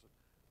righteousness.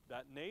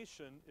 That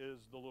nation is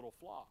the little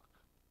flock,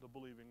 the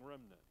believing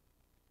remnant.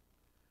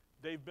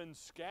 They've been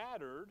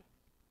scattered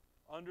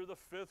under the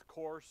fifth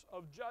course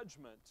of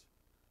judgment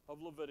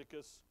of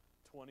Leviticus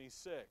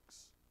 26.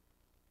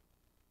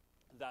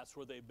 That's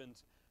where they've been.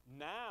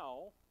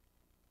 Now,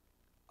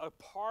 a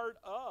part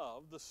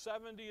of the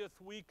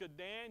 70th week of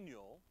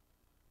Daniel,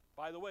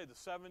 by the way, the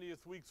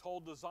 70th week's whole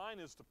design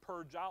is to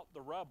purge out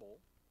the rebel,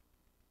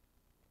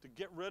 to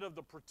get rid of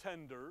the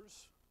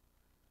pretenders,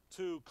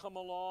 to come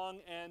along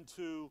and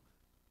to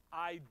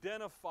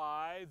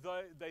identify,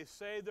 they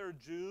say they're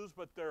Jews,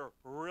 but they're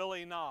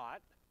really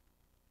not.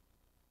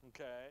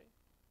 Okay?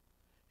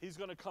 He's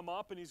going to come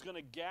up and he's going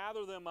to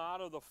gather them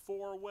out of the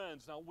four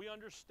winds. Now, we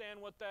understand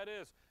what that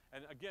is.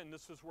 And again,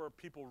 this is where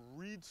people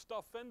read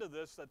stuff into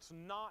this that's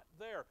not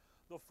there.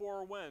 The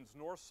four winds,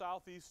 north,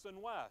 south, east,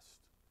 and west.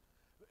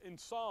 In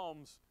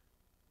Psalms,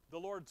 the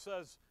Lord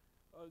says,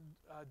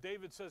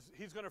 David says,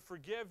 he's going to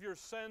forgive your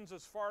sins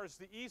as far as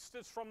the east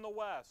is from the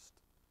west.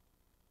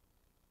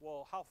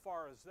 Well, how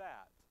far is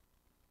that?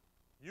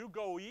 You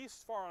go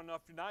east far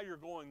enough, now you're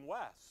going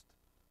west.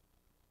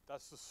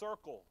 That's the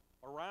circle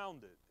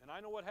around it. And I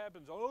know what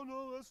happens. Oh,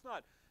 no, that's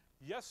not.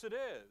 Yes, it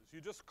is.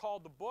 You just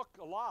called the book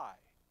a lie.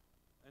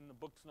 And the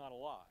book's not a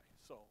lie.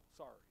 So,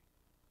 sorry.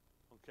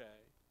 Okay?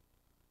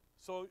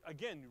 So,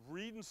 again,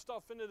 reading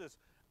stuff into this.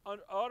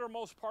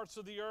 Uttermost parts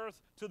of the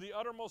earth to the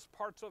uttermost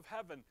parts of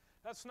heaven.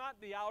 That's not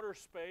the outer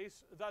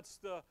space. That's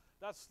the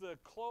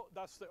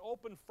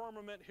open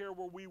firmament here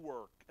where we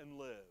work and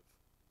live.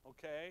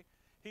 Okay?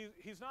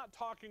 He's not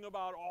talking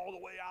about all the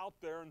way out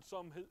there in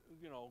some,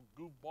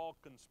 goofball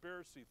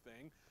conspiracy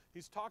thing.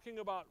 He's talking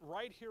about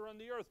right here on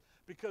the earth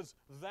because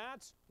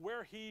that's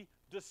where he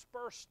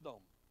dispersed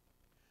them.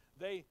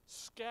 They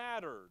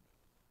scattered.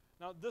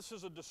 Now, this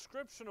is a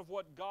description of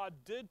what God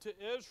did to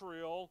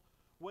Israel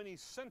when he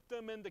sent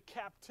them into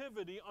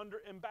captivity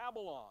in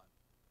Babylon.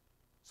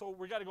 So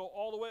we got to go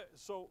all the way.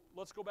 So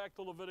let's go back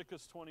to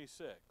Leviticus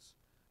 26.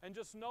 And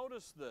just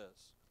notice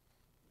this.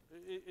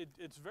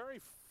 It's very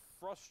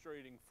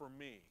frustrating for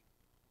me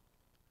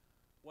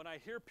when I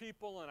hear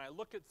people and I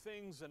look at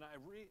things and I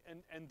read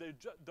and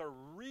they're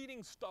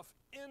reading stuff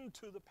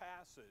into the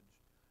passage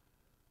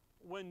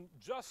when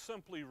just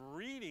simply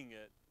reading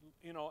it,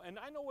 and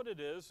I know what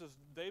it is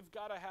they've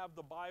got to have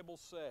the Bible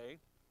say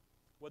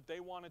what they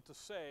want it to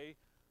say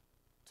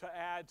to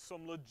add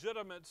some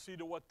legitimacy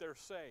to what they're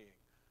saying.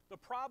 The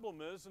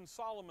problem is, and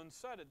Solomon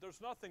said it,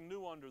 there's nothing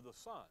new under the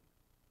sun.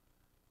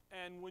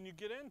 And when you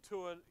get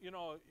into it,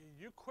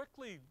 you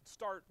quickly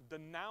start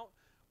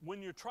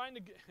when you're trying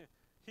to get,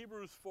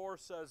 Hebrews 4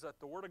 says that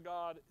the Word of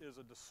God is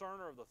a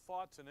discerner of the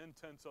thoughts and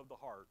intents of the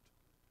heart.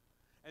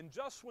 And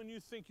just when you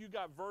think you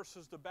got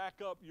verses to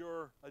back up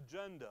your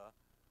agenda,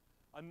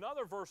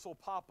 another verse will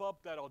pop up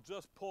that'll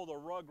just pull the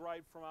rug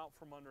right out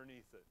from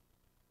underneath it.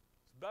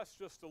 It's best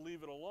just to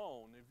leave it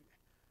alone.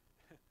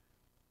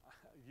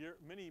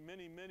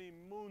 Many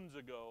moons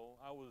ago,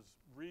 I was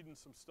reading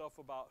some stuff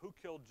about who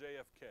killed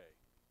JFK.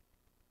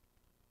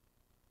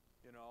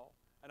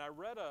 And I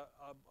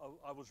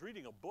was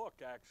reading a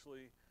book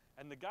actually,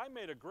 and the guy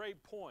made a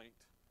great point.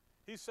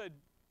 He said,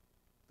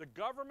 the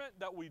government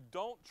that we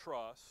don't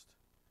trust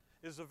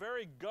is the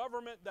very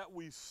government that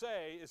we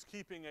say is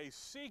keeping a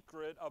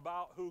secret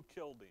about who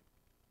killed him.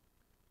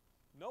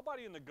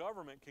 Nobody in the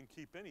government can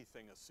keep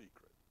anything a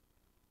secret.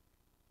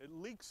 It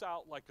leaks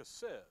out like a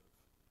sieve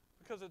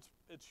because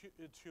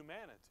it's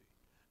humanity.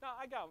 Now,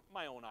 I got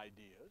my own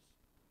ideas,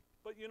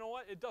 but you know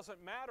what? It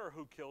doesn't matter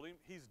who killed him.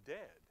 He's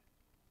dead.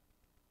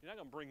 You're not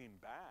going to bring him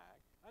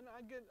back. And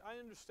I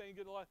understand you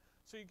get a lot.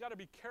 So you got to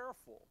be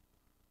careful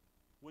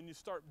when you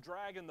start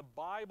dragging the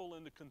Bible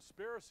into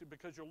conspiracy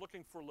because you're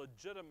looking for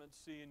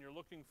legitimacy and you're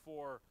looking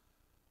for,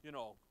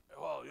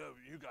 well, yeah,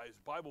 you guys,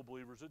 Bible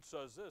believers, it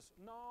says this.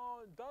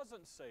 No, it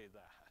doesn't say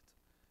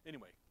that.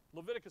 Anyway,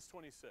 Leviticus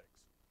 26.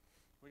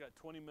 We got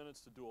 20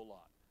 minutes to do a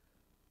lot.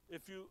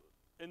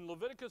 In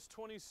Leviticus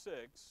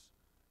 26,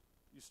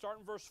 you start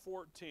in verse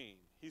 14.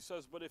 He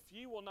says, but if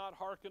ye will not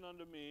hearken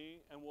unto me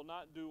and will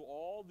not do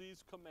all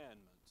these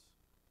commandments,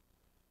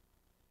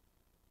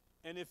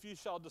 and if ye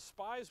shall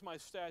despise my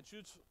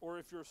statutes, or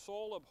if your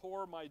soul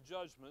abhor my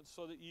judgments,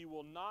 so that ye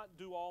will not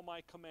do all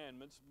my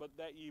commandments, but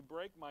that ye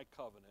break my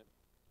covenant,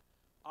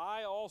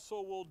 I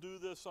also will do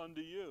this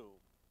unto you.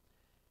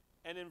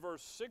 And in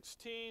verse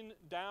 16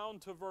 down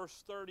to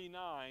verse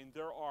 39,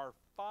 there are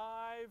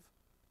 5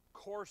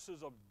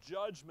 courses of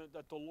judgment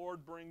that the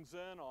Lord brings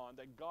in on,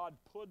 that God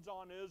puts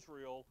on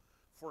Israel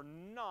for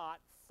not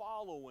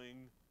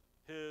following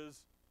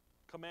his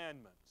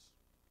commandments.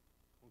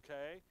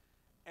 Okay?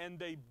 And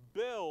they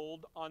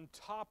build on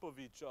top of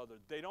each other.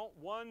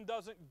 One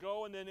doesn't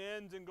go and then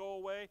ends and go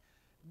away.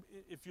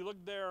 If you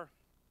look there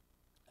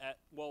at,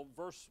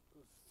 verse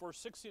Verse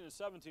 16 and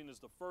 17 is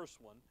the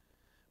first one.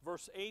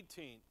 Verse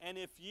 18, and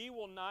if ye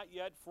will not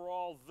yet for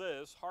all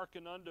this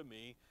hearken unto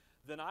me,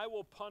 then I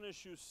will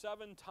punish you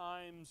 7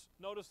 times,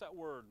 notice that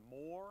word,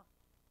 more.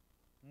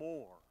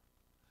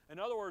 In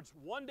other words,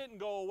 one didn't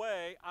go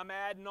away, I'm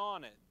adding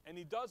on it. And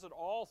he does it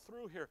all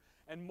through here,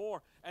 and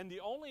more. And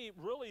the only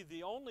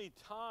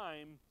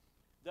time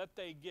that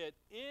they get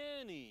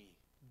any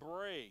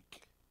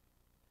break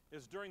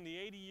is during the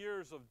 80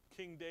 years of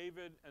King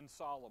David and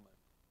Solomon.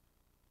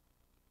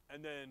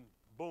 And then,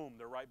 boom,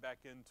 they're right back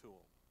into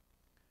them.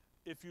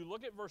 If you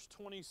look at verse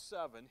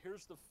 27,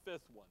 here's the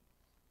 5th one.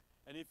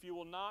 And if you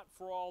will not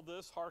for all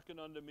this hearken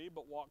unto me,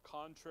 but walk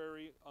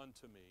contrary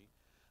unto me,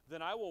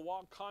 then I will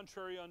walk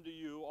contrary unto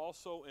you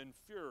also in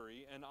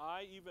fury, and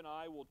I, even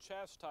I, will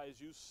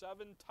chastise you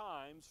 7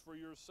 times for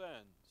your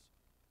sins.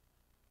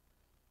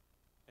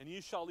 And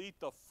ye shall eat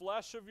the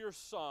flesh of your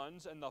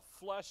sons, and the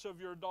flesh of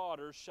your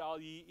daughters shall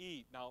ye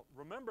eat. Now,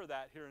 remember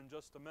that here in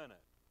just a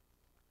minute.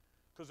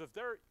 Because if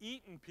they're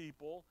eating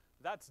people,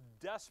 that's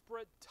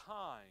desperate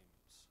times.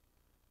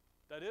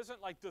 That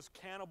isn't like this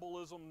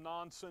cannibalism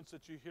nonsense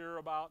that you hear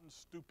about and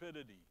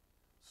stupidity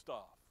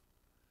stuff.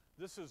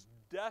 This is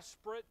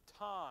desperate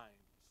times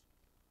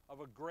of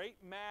a great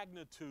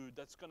magnitude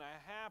that's going to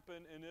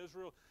happen in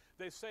Israel.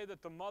 They say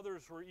that the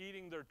mothers were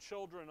eating their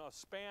children a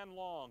span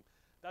long.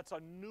 That's a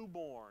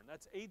newborn.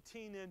 That's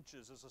 18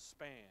 inches is a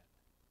span.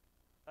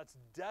 That's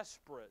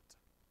desperate.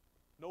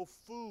 No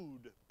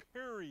food,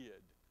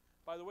 period.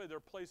 By the way, there are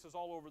places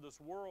all over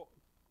this world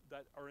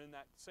that are in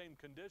that same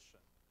condition.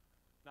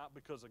 Not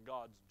because of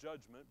God's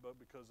judgment, but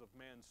because of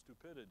man's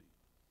stupidity.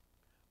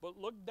 But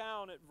look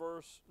down at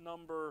verse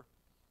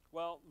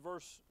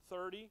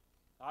 30.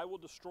 I will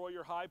destroy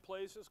your high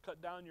places,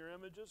 cut down your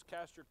images,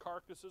 cast your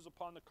carcasses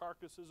upon the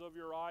carcasses of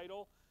your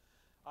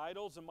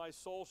idols, and my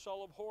soul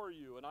shall abhor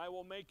you. And I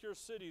will make your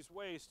cities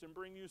waste, and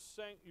bring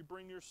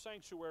your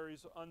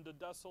sanctuaries unto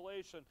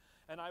desolation.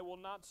 And I will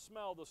not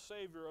smell the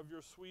savor of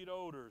your sweet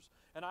odors.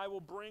 And I will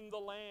bring the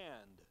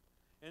land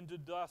into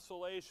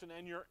desolation,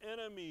 and your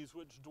enemies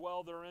which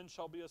dwell therein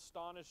shall be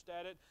astonished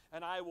at it.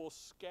 And I will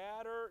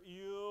scatter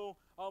you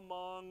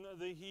among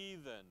the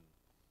heathen,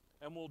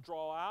 and will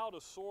draw out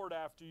a sword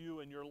after you,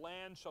 and your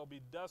land shall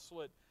be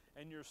desolate,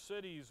 and your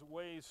cities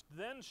waste.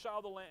 Then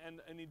shall the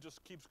land, and he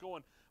just keeps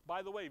going.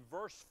 By the way,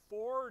 verse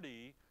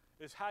 40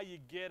 is how you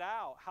get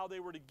out, how they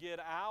were to get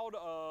out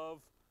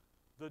of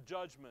the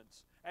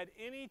judgments. At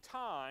any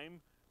time,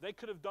 they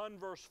could have done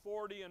verse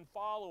 40 and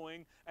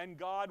following, and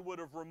God would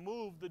have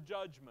removed the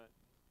judgment.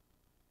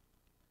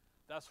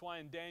 That's why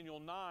in Daniel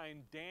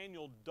 9,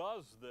 Daniel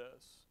does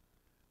this,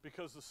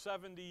 because the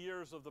 70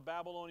 years of the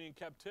Babylonian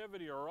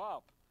captivity are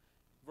up.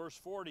 Verse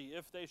 40,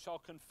 if they shall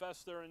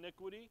confess their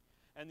iniquity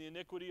and the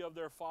iniquity of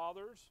their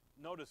fathers.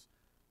 Notice,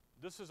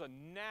 this is a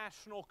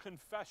national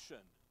confession.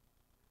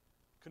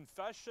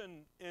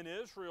 Confession in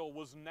Israel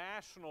was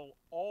national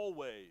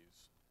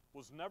always,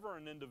 was never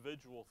an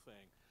individual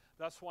thing.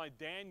 That's why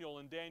Daniel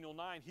in Daniel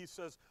 9, he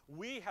says,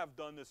 we have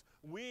done this.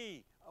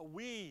 We've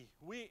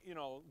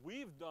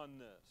done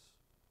this.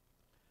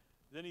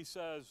 Then he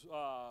says,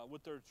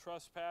 with their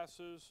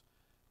trespasses,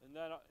 and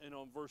then,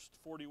 verse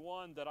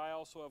 41, that I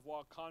also have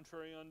walked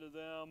contrary unto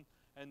them,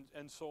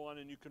 and so on,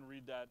 and you can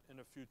read that in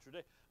a future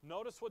day.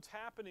 Notice what's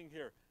happening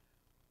here.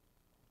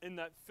 In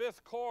that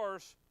 5th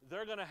course,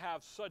 they're going to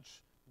have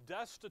such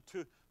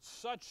destitute,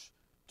 such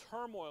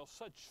turmoil,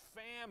 such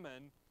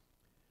famine,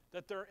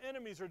 that their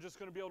enemies are just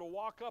going to be able to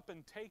walk up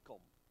and take them.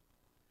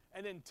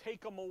 And then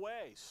take them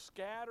away,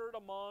 scattered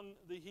among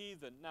the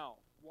heathen. Now,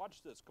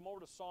 watch this. Come over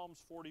to Psalms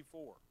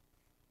 44.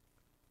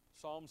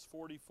 Psalms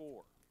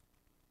 44.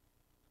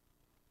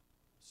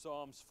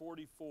 Psalms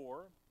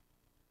 44.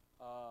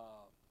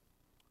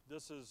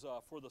 This is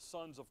for the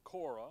sons of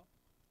Korah.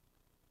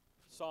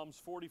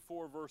 Psalms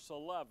 44, verse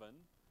 11.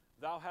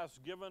 Thou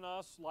hast given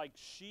us like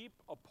sheep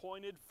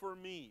appointed for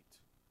meat.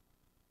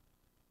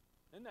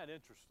 Isn't that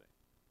interesting?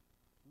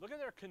 Look at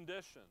their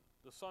condition,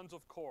 the sons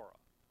of Korah.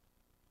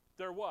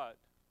 They're what?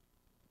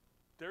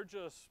 They're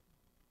just,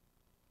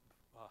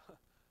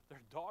 they're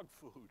dog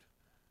food.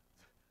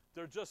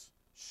 They're just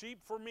sheep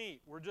for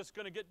meat. We're just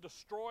going to get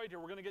destroyed here.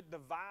 We're going to get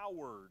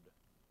devoured.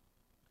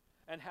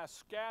 And has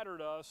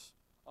scattered us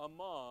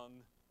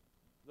among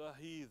the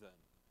heathen.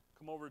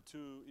 Come over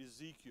to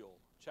Ezekiel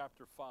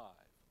chapter 5.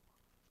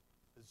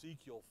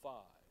 Ezekiel 5.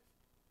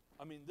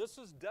 I mean, this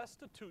is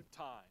destitute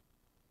time.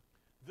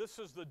 This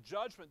is the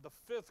judgment,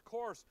 the 5th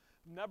course.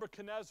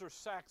 Nebuchadnezzar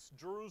sacks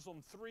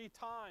Jerusalem 3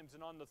 times,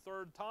 and on the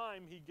 3rd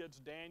time he gets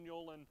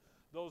Daniel and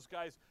those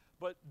guys.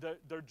 But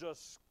they're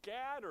just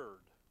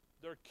scattered.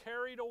 They're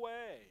carried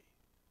away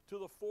to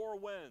the 4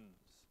 winds.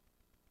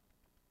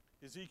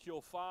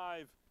 Ezekiel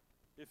 5,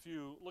 if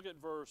you look at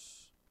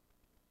verse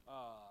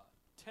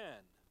 10.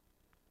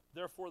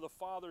 Therefore the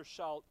fathers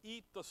shall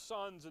eat the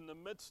sons in the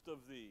midst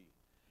of thee,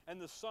 and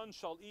the sons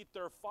shall eat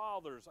their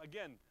fathers.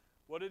 Again,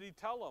 what did he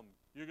tell them?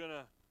 You're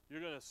gonna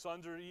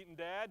sons are eating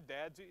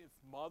dad's eating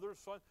mother,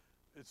 son.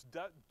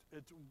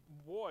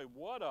 Boy,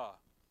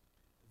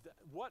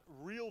 what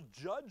real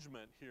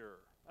judgment here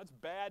That's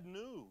bad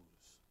news.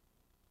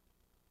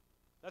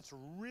 That's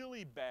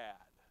really bad.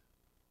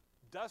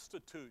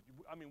 Destitute.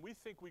 I mean, we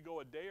think we go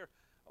a day or,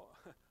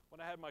 when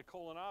I had my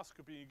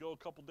colonoscopy, you go a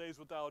couple days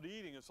without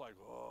eating, it's like,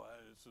 oh,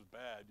 this is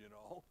bad, you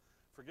know.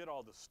 Forget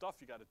all the stuff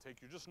you got to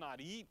take. You're just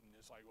not eating.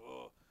 It's like,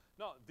 oh.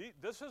 No,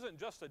 this isn't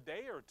just a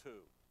day or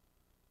two.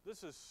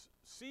 This is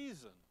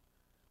season.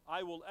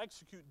 I will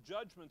execute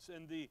judgments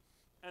in thee,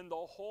 and the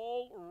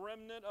whole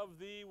remnant of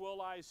thee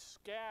will I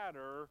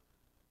scatter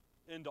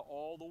into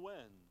all the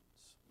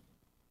winds.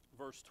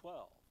 Verse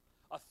 12.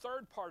 A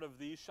third part of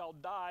thee shall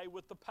die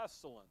with the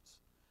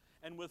pestilence,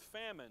 and with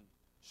famine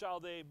shall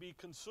they be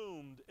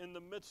consumed in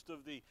the midst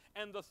of thee.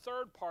 And the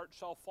third part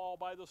shall fall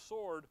by the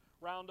sword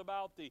round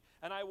about thee.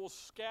 And I will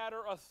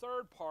scatter a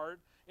third part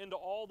into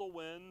all the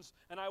winds,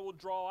 and I will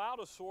draw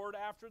out a sword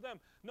after them.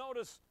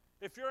 Notice,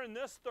 if you're in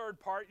this third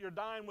part, you're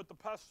dying with the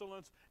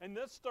pestilence. And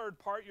this third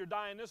part, you're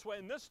dying this way.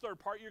 And this third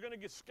part, you're going to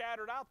get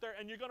scattered out there,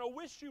 and you're going to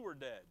wish you were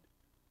dead.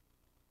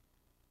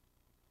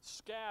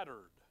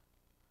 Scattered.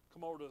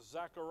 Come over to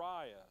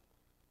Zechariah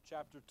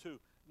chapter 2.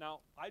 Now,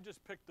 I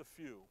just picked a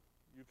few.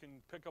 You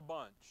can pick a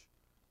bunch.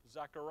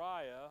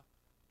 Zechariah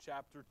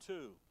chapter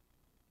 2.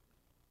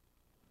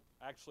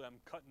 Actually, I'm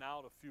cutting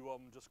out a few of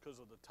them just because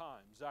of the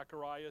time.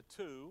 Zechariah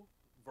 2,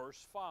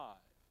 verse 5.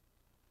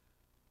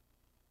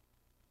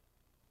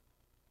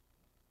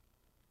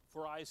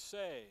 For I,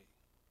 saith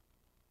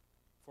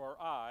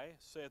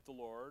the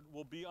Lord,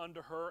 will be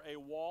unto her a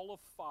wall of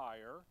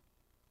fire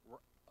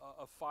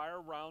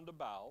round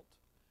about,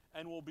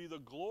 and will be the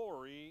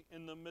glory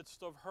in the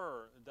midst of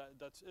her.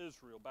 That's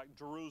Israel,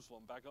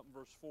 Jerusalem, back up in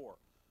verse 4.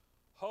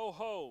 Ho,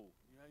 ho.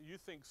 You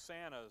think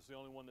Santa is the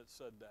only one that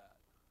said that.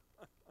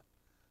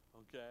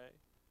 Okay.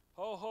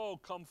 Ho, ho,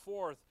 come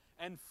forth,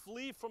 and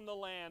flee from the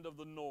land of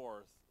the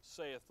north,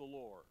 saith the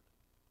Lord.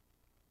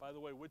 By the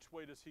way, which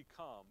way does he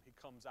come? He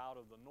comes out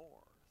of the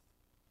north.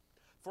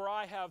 For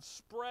I have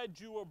spread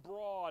you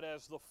abroad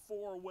as the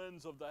four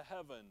winds of the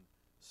heaven,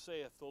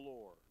 saith the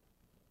Lord.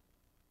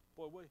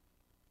 Boy, wait.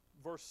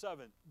 Verse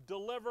 7,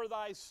 deliver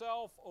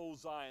thyself, O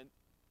Zion,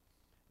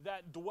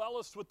 that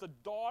dwellest with the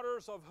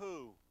daughters of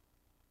who?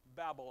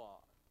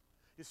 Babylon.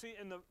 You see,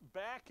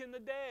 back in the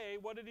day,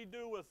 what did he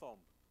do with them?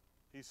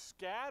 He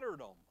scattered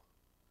them.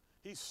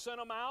 He sent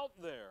them out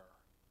there.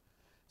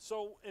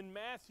 So in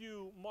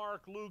Matthew,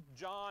 Mark, Luke,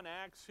 John,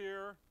 Acts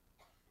here,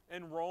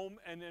 in Rome,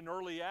 and in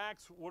early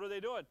Acts, what are they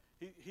doing?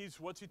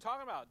 What's he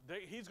talking about?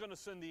 He's going to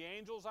send the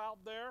angels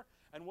out there,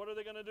 and what are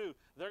they going to do?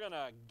 They're going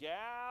to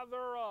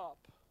gather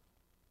up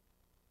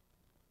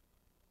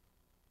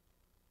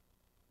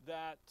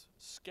that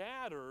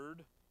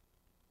scattered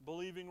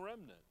believing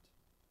remnant.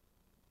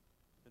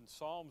 In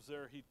Psalms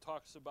there, he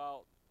talks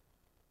about,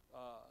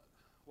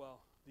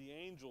 the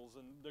angels,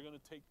 and they're going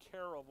to take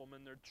care of them,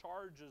 and their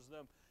charges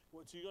them.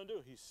 What's he going to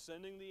do? He's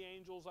sending the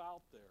angels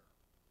out there.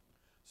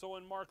 So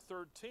in Mark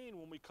 13,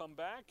 when we come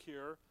back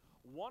here,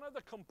 one of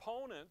the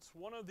components,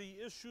 one of the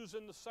issues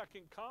in the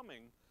second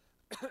coming,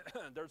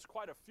 there's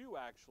quite a few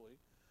actually.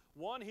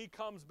 One, he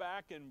comes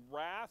back in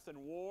wrath and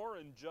war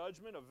and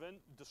judgment,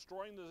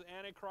 destroying the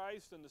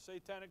Antichrist and the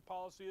satanic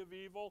policy of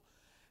evil.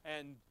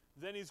 And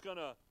then he's going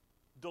to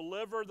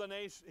deliver the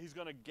nation. He's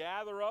going to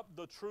gather up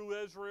the true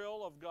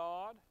Israel of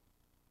God.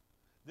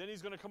 Then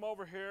he's going to come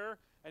over here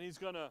and he's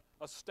going to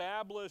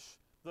establish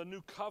the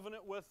new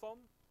covenant with them.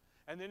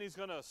 And then he's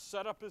going to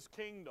set up his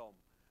kingdom.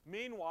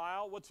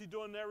 Meanwhile, what's he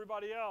doing to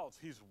everybody else?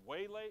 He's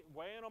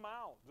weighing them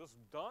out, just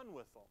done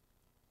with them.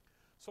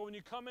 So when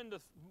you come into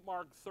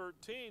Mark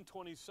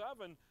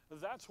 13:27,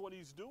 that's what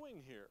he's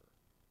doing here.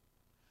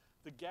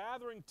 The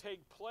gathering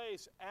take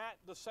place at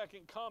the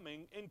second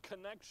coming in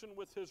connection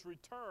with his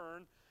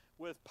return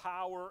with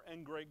power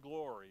and great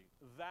glory.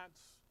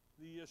 That's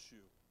the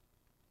issue.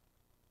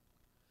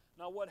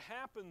 Now what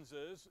happens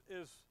is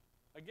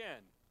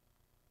again,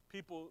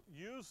 people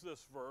use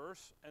this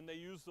verse, and they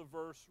use the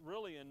verse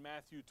really in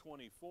Matthew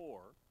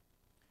 24,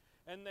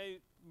 and they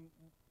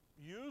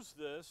use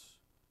this,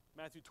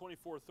 Matthew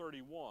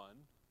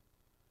 24:31,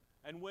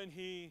 and when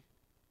he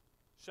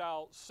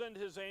shall send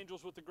his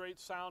angels with the great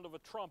sound of a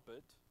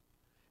trumpet,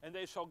 and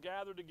they shall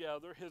gather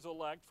together his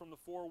elect from the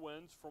four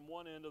winds, from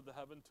one end of the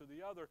heaven to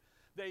the other.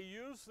 They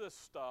use this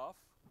stuff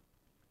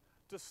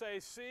to say,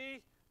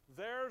 see,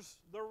 there's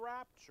the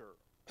rapture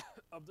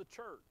of the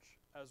church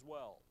as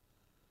well.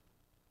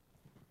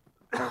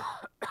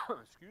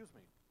 Excuse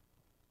me.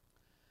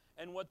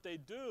 And what they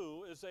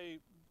do is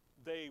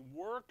they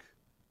work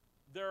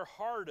their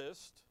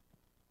hardest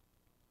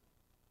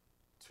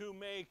to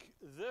make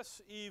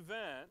this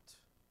event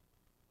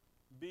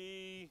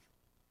be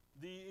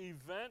the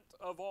event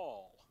of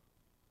all.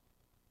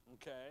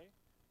 Okay?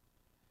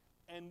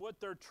 And what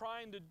they're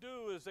trying to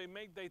do is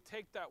they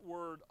take that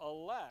word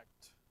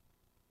elect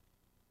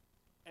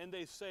and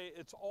they say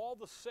it's all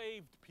the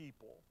saved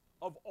people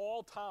of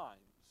all times.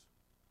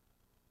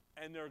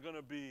 And they're going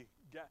to be,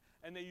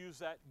 and they use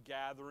that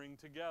gathering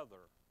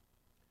together.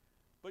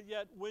 But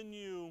yet when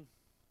you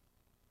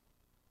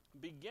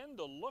begin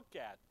to look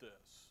at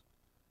this,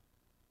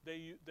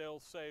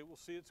 they'll say, well,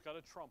 see, it's got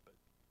a trumpet.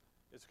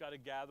 It's got a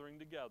gathering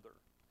together.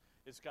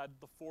 It's got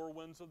the four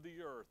winds of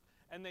the earth.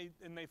 And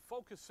they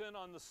focus in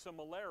on the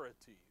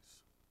similarities.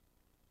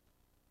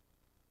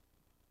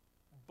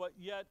 But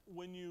yet,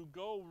 when you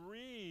go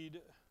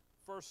read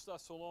 1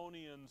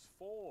 Thessalonians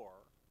 4,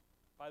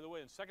 by the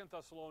way, in 2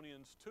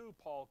 Thessalonians 2,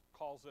 Paul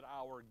calls it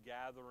our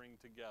gathering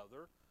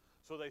together.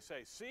 So they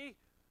say, see,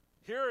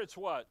 here it's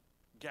what?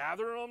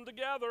 Gather them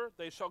together.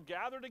 They shall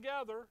gather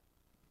together.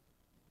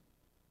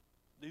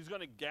 He's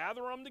going to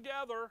gather them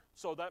together.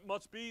 So that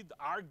must be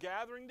our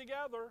gathering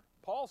together.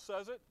 Paul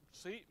says it.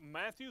 See,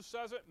 Matthew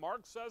says it.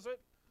 Mark says it.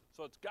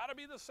 So it's got to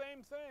be the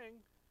same thing.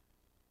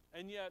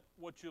 And yet,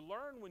 what you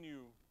learn when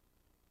you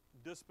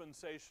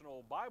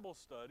dispensational Bible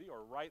study,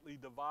 or rightly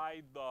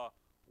divide the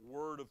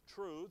word of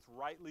truth,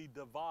 rightly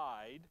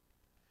divide,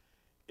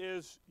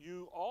 is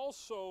you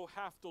also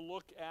have to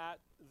look at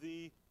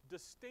the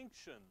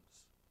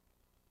distinctions.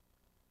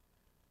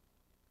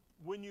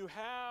 When you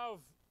have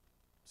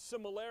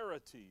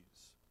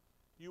similarities,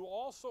 you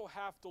also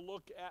have to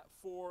look at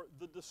for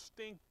the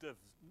distinctions,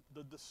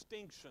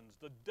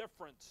 the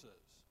differences.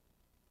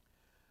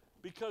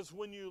 Because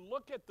when you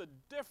look at the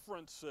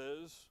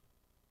differences,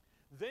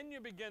 then you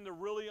begin to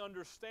really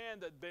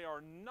understand that they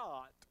are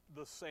not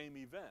the same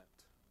event.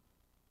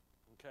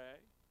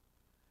 Okay?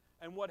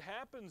 And what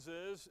happens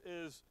is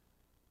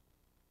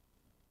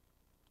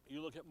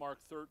you look at Mark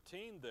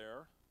 13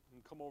 there,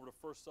 and come over to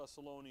 1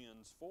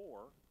 Thessalonians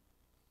 4,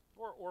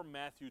 or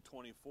Matthew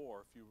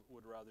 24, if you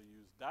would rather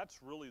use.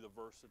 That's really the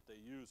verse that they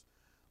use.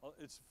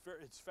 It's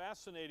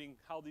fascinating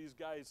how these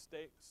guys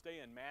stay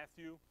in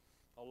Matthew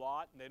a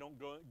lot, and they don't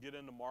get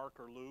into Mark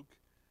or Luke,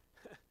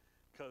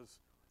 because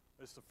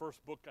it's the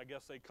first book I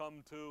guess they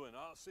come to, and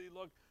see,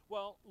 look.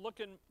 Well, look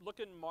in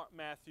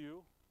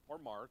Matthew or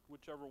Mark,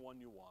 whichever one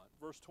you want.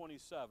 Verse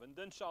 27.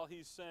 Then shall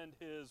he send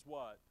his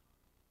what?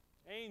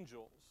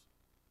 Angels.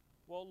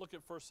 Well, look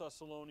at 1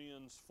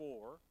 Thessalonians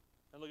 4,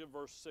 and look at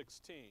verse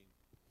 16.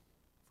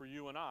 For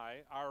you and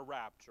I, our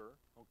rapture,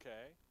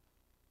 okay?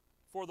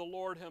 For the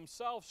Lord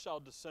himself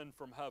shall descend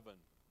from heaven.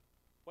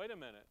 Wait a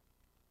minute.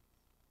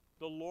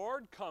 The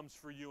Lord comes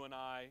for you and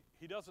I.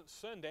 He doesn't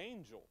send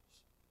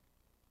angels.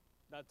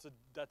 That's a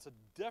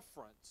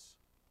difference.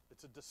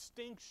 It's a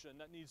distinction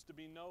that needs to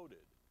be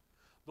noted.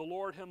 The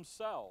Lord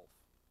himself.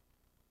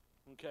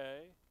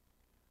 Okay?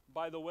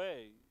 By the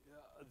way,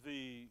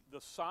 the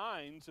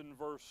signs in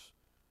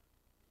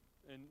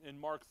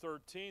Mark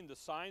 13, the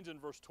signs in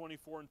verse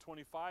 24 and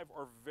 25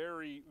 are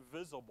very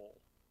visible.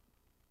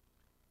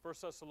 1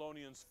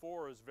 Thessalonians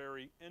 4 is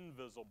very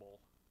invisible.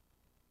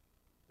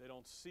 They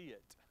don't see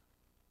it.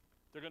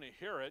 They're going to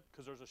hear it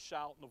because there's a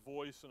shout and a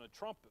voice and a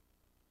trumpet.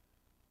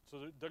 So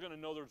they're going to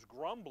know there's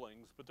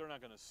grumblings, but they're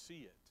not going to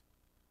see it.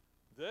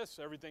 This,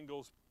 everything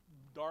goes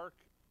dark.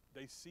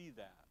 They see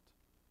that.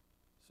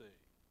 See.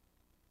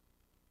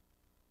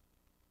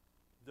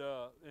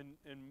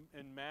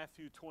 In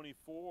Matthew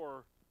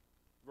 24,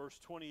 verse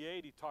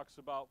 28, he talks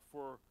about,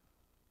 for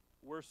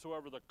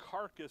wheresoever the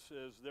carcass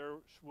is, there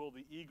will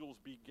the eagles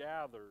be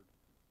gathered.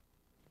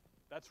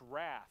 That's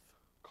wrath.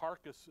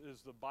 Carcass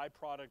is the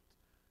byproduct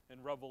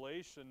in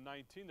Revelation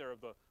 19 there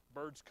of the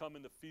birds come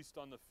in to feast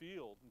on the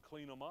field and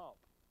clean them up.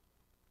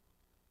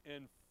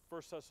 In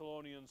 1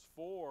 Thessalonians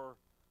 4,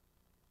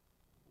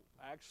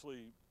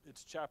 actually,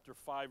 it's chapter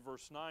 5,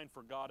 verse 9,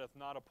 for God hath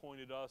not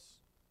appointed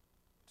us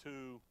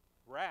to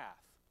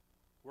wrath.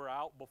 We're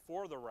out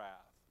before the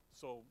wrath.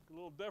 So a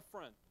little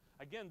different.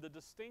 Again, the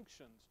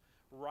distinctions.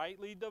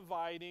 Rightly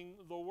dividing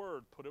the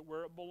word. Put it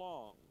where it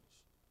belongs.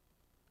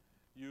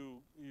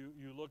 You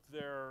look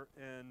there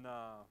in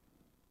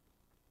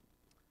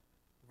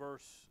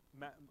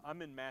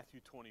I'm in Matthew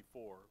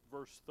 24,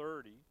 verse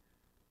 30.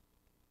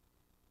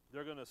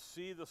 They're going to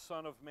see the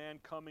Son of Man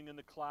coming in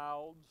the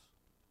clouds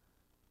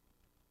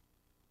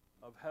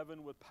of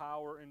heaven with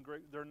power and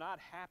great. They're not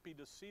happy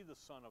to see the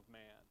Son of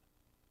Man.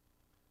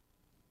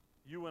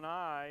 You and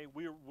I,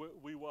 we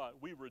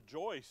what? We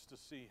rejoice to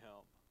see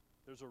him.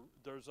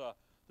 There's a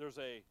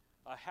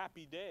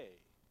happy day.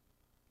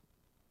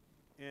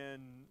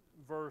 In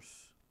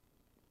verse,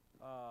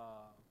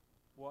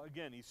 well,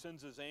 again, he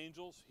sends his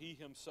angels. He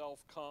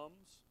himself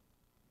comes.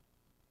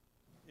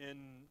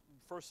 In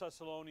 1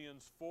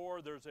 Thessalonians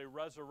 4, there's a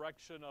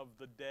resurrection of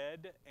the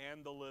dead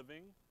and the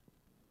living.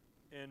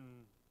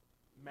 In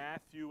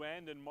Matthew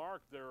and in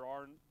Mark, there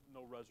are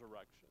no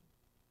resurrection.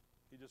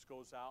 He just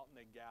goes out and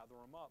they gather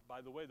them up.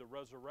 By the way, the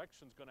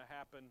resurrection is going to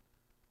happen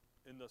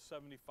in the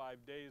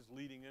 75 days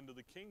leading into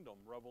the kingdom.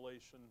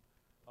 Revelation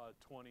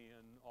 20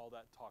 and all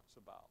that talks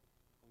about.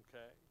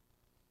 Okay?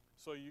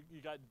 So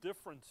you got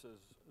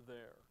differences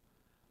there.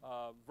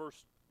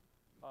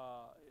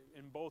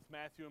 In both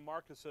Matthew and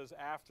Mark, it says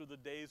after the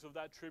days of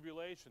that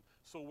tribulation.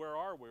 So where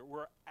are we?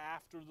 We're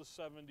after the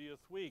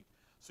 70th week.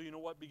 So you know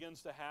what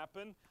begins to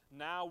happen?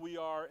 Now we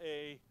are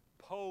a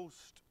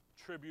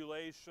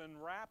post-tribulation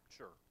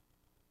rapture.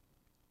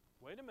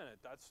 Wait a minute,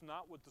 that's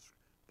not what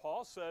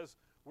Paul says.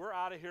 We're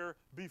out of here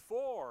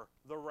before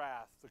the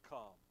wrath to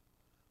come.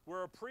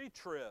 We're a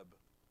pre-trib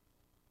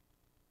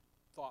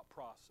thought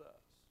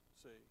process,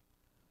 see.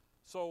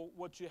 So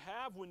what you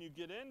have when you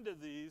get into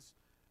these,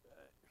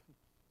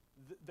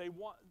 they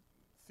want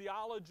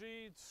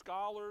theology,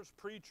 scholars,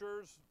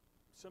 preachers,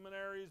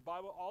 seminaries,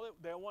 Bible,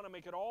 they want to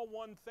make it all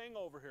one thing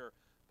over here.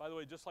 By the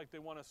way, just like they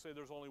want to say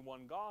there's only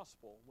one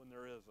gospel when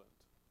there isn't.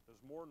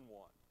 There's more than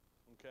one,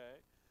 okay?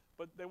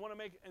 But they want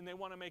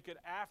to make it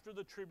after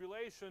the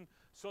tribulation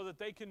so that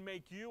they can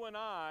make you and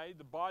I,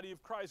 the body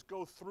of Christ,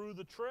 go through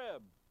the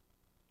trib.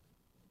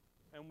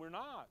 And we're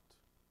not.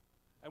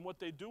 And what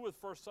they do with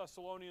 1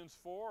 Thessalonians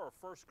 4 or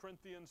 1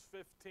 Corinthians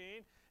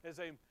 15 is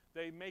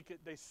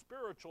they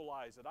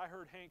spiritualize it. I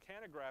heard Hank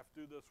Hanegraaff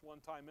do this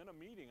one time in a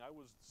meeting. I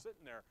was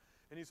sitting there,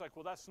 and he's like,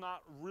 well, that's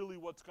not really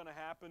what's going to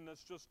happen.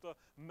 That's just a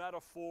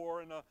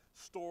metaphor and a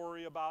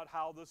story about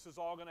how this is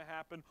all going to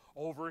happen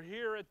over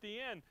here at the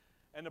end.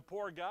 And the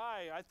poor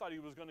guy, I thought he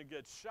was going to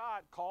get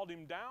shot, called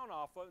him down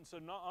off of it and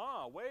said,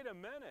 nuh-uh, wait a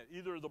minute.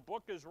 Either the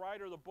book is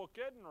right or the book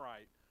isn't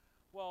right.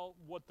 Well,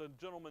 what the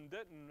gentleman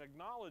didn't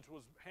acknowledge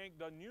was Hank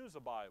doesn't use a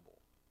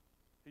Bible.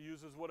 He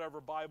uses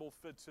whatever Bible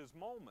fits his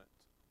moment.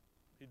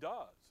 He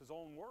does, his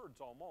own words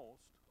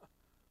almost.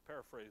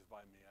 Paraphrased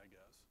by me, I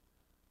guess.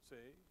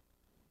 See?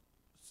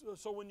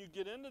 So when you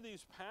get into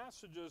these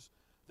passages,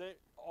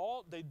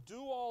 they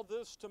do all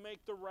this to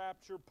make the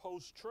rapture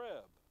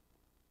post-trib,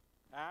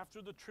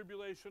 after the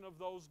tribulation of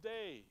those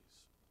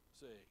days.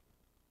 See?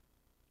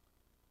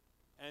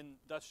 And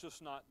that's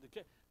just not the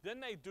case. Then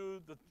they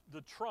do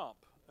the trump.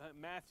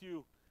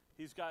 Matthew,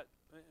 he's got,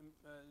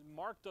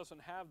 Mark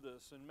doesn't have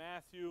this. In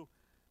Matthew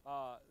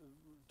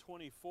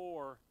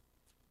 24,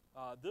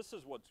 this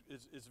is what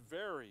is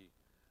very,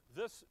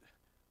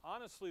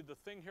 honestly, the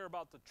thing here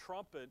about the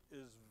trumpet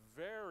is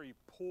very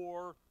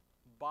poor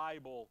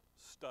Bible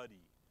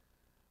study.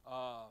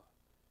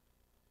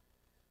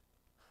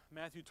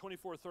 Matthew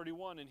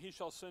 24:31, and he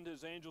shall send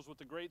his angels with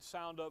the great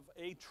sound of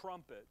a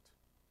trumpet.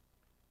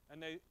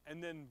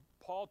 And then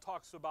Paul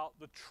talks about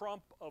the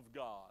trump of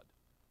God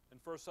in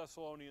 1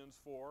 Thessalonians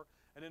 4.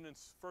 And then in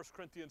 1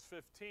 Corinthians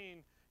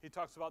 15, he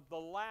talks about the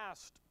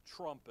last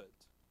trumpet.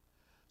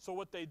 So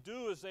what they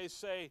do is they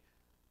say,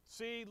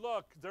 see,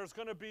 look, there's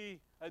going to be,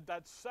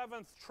 that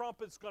seventh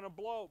trumpet's going to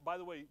blow. By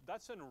the way,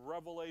 that's in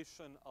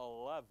Revelation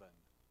 11.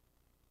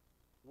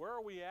 Where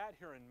are we at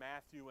here in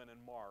Matthew and in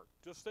Mark?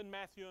 Just in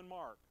Matthew and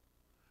Mark.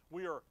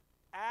 We are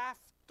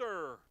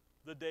after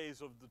the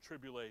days of the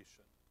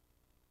tribulation.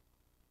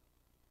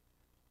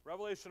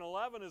 Revelation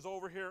 11 is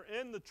over here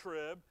in the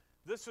trib.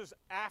 This is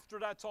after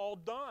that's all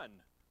done.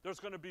 There's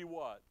going to be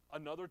what?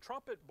 Another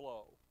trumpet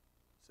blow.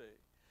 See?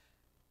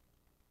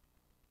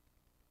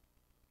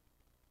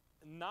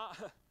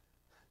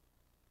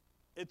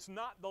 It's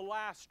not the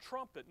last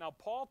trumpet. Now,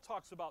 Paul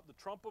talks about the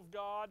trump of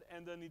God,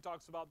 and then he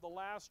talks about the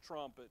last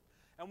trumpet.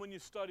 And when you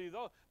study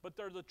those, but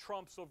they're the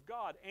trumps of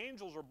God.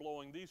 Angels are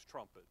blowing these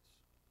trumpets.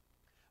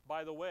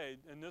 By the way,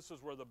 and this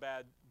is where the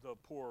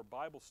poor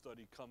Bible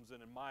study comes in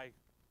my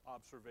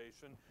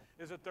observation,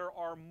 is that there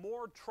are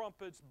more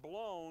trumpets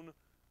blown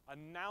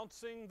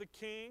announcing the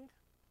king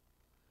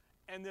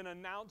and then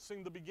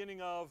announcing the beginning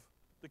of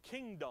the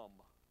kingdom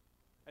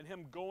and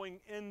him going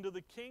into the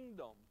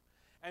kingdom.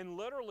 And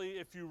literally,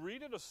 if you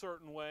read it a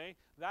certain way,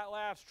 that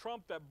last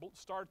trump that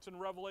starts in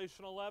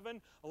Revelation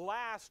 11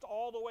 lasts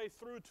all the way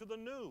through to the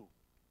new.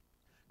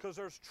 Because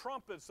there's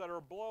trumpets that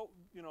are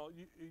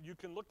you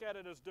can look at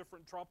it as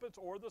different trumpets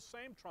or the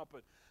same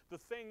trumpet. The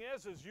thing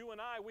is you and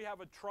I, we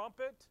have a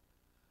trumpet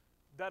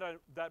that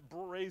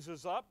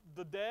raises up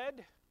the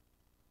dead,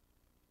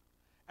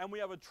 and we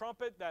have a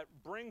trumpet that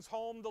brings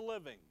home the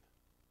living.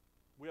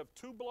 We have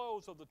two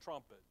blows of the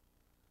trumpet.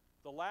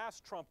 The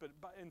last trumpet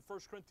in 1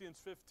 Corinthians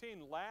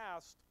 15,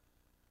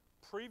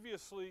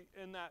 previously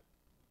in that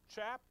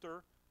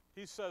chapter,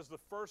 he says the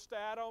first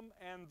Adam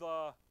and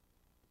the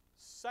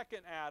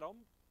second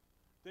Adam.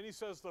 Then he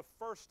says the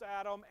first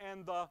Adam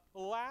and the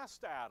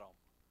last Adam.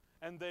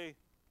 And they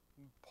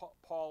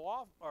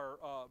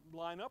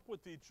line up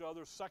with each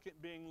other,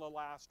 second being the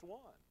last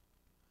one.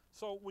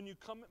 So when you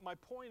come, my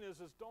point is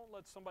don't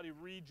let somebody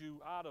read you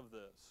out of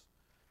this.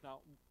 Now,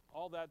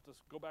 all that,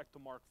 just go back to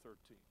Mark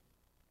 13.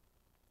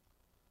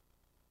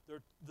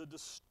 The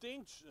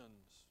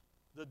distinctions,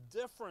 the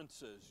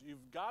differences,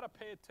 you've got to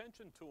pay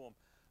attention to them.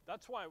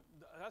 That's why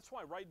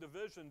right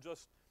division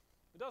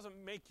it doesn't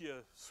make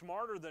you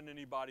smarter than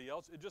anybody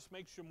else. It just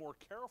makes you more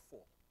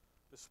careful,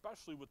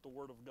 especially with the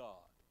Word of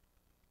God.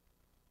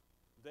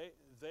 They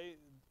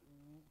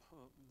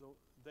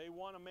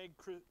want to make,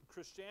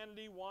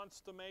 Christianity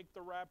wants to make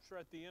the rapture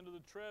at the end of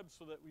the trib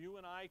so that you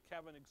and I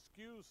have an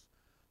excuse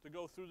to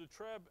go through the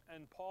trib.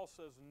 And Paul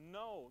says,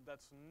 no,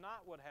 that's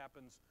not what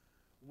happens.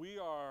 We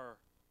are,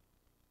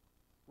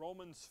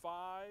 Romans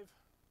 5,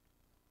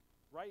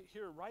 right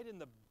here, right in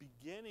the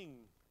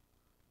beginning,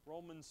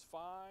 Romans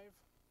 5.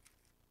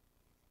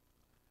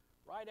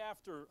 Right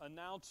after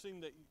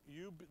announcing that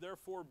you,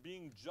 therefore,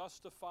 being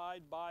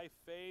justified by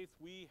faith,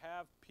 we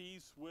have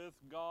peace with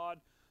God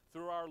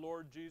through our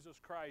Lord Jesus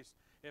Christ.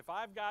 If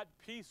I've got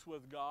peace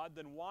with God,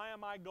 then why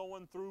am I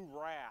going through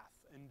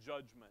wrath and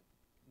judgment?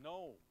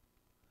 No.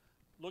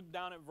 Look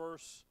down at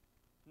verse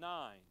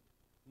 9.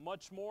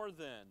 Much more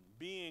then,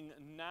 being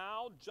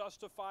now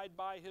justified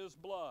by his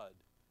blood,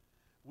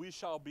 we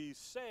shall be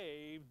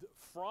saved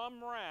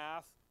from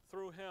wrath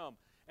through him.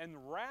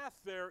 And wrath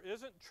there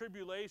isn't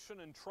tribulation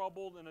and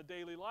trouble in a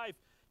daily life.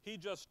 He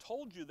just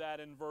told you that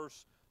in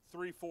verse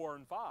 3, 4,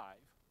 and 5.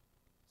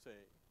 See?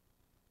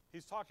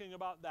 He's talking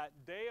about that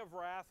day of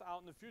wrath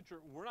out in the future.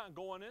 We're not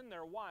going in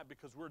there. Why?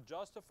 Because we're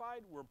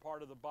justified, we're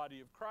part of the body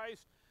of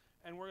Christ,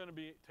 and we're going to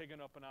be taken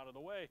up and out of the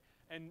way.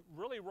 And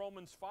really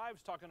Romans 5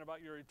 is talking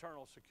about your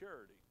eternal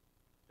security,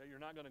 that you're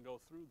not going to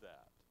go through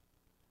that.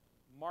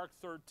 Mark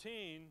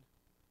 13,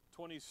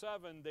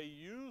 27, they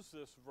use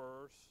this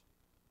verse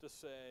to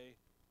say,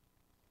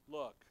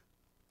 look,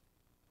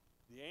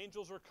 the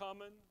angels are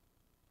coming.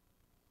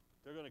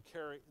 They're going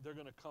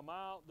to come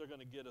out. They're going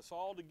to get us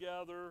all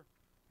together,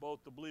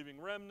 both the believing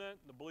remnant,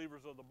 the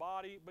believers of the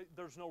body, but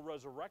there's no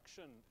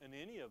resurrection in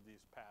any of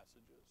these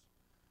passages.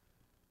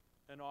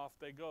 And off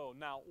they go.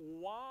 Now,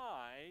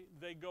 why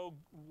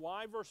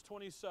verse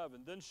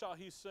 27? Then shall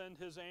he send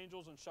his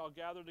angels and shall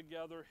gather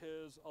together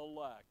his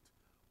elect.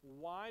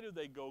 Why do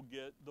they go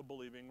get the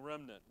believing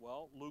remnant?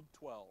 Well, Luke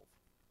 12.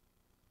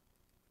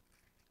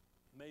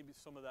 Maybe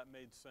some of that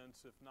made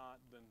sense. If not,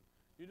 then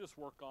you just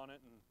work on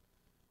it. And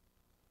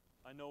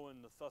I know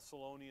in the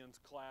Thessalonians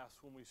class,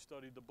 when we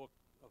studied the book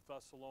of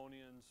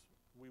Thessalonians,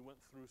 we went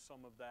through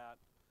some of that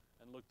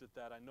and looked at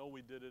that. I know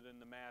we did it in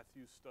the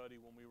Matthew study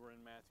when we were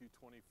in Matthew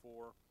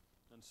 24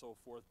 and so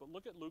forth. But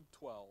look at Luke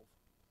 12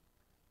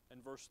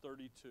 and verse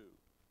 32.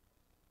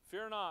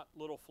 Fear not,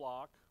 little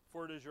flock,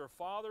 for it is your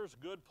Father's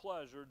good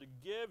pleasure to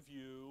give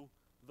you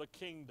the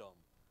kingdom.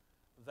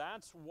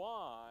 That's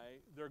why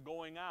they're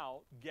going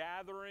out,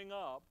 gathering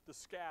up the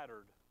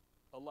scattered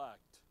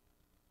elect.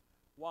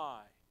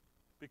 Why?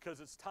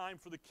 Because it's time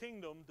for the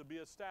kingdom to be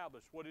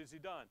established. What has he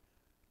done?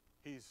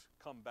 He's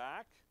come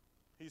back.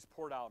 He's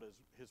poured out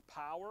his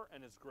power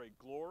and his great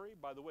glory.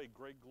 By the way,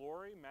 great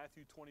glory,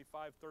 Matthew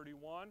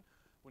 25:31,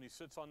 when he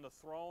sits on the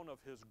throne of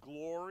his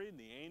glory, and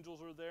the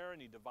angels are there,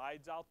 and he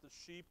divides out the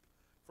sheep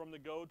from the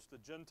goats. The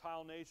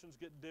Gentile nations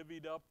get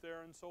divvied up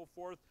there and so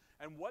forth.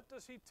 And what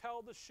does he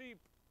tell the sheep?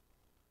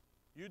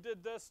 You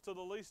did this to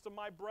the least of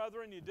my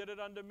brethren. You did it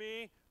unto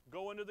me.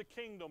 Go into the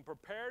kingdom,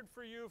 prepared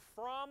for you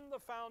from the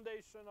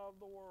foundation of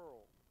the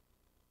world.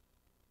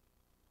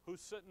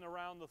 Who's sitting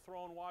around the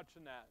throne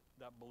watching that?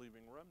 That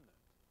believing remnant.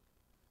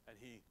 And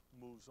he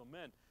moves them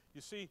in. You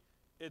see,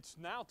 it's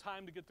now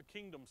time to get the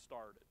kingdom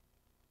started.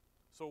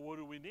 So what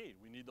do we need?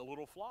 We need the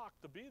little flock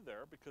to be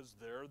there because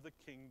they're the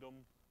kingdom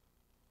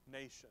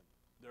nation.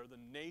 They're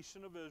the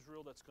nation of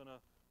Israel that's going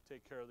to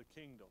take care of the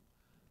kingdom.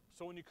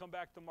 So when you come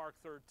back to Mark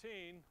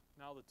 13,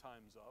 now the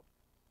time's up.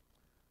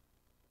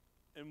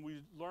 And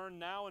we learn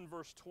now in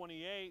verse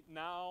 28,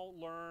 now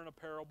learn a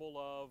parable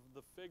of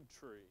the fig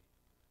tree.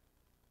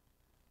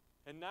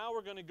 And now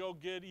we're going to go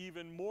get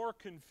even more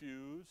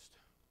confused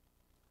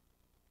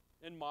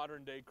in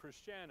modern day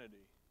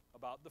Christianity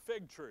about the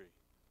fig tree,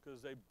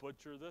 because they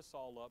butcher this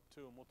all up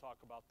too, and we'll talk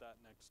about that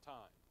next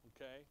time,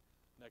 okay?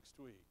 Next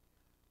week.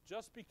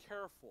 Just be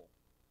careful.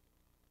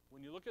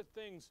 When you look at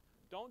things,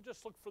 don't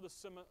just look for the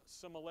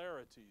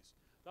similarities.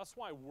 That's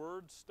why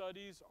word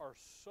studies are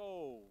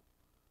so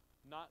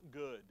not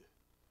good.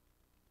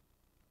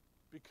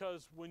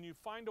 Because when you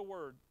find a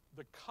word,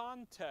 the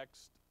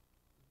context,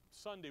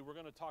 Sunday we're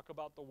going to talk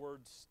about the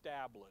word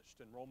established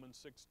in Romans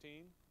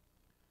 16.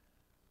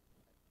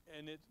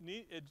 And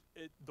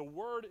the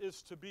word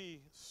is to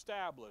be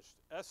established,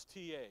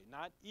 S-T-A,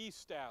 not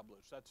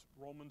established. That's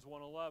Romans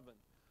 1:11.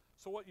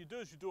 So what you do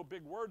is you do a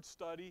big word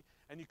study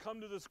and you come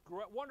to this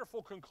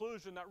wonderful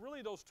conclusion that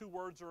really those two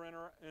words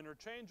are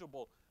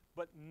interchangeable,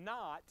 but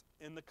not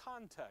in the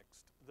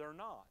context. They're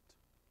not,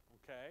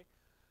 okay?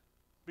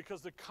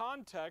 Because the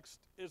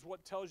context is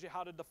what tells you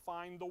how to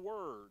define the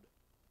word.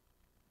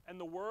 And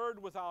the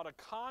word without a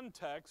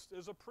context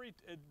is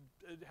it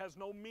has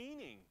no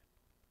meaning.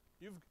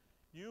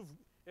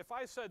 If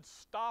I said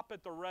stop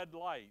at the red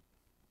light,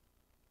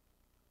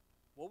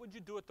 what would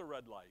you do at the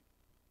red light?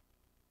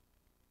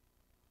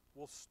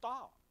 Well,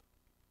 stop.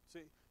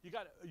 See,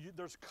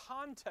 there's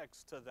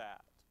context to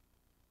that.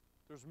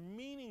 There's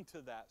meaning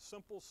to that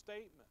simple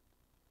statement.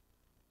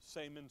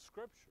 Same in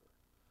Scripture.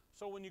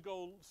 So when you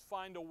go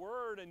find a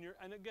word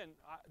and again,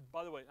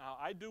 by the way, now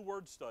I do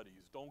word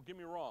studies, don't get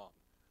me wrong,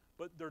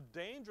 but they're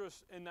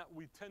dangerous in that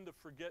we tend to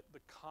forget the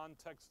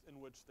context in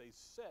which they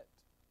sit.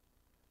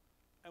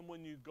 And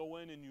when you go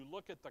in and you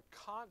look at the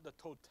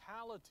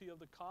totality of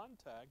the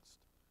context,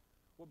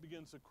 what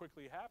begins to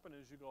quickly happen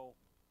is you go,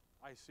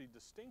 I see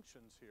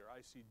distinctions here.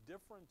 I see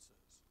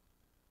differences.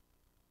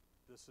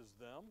 This is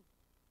them.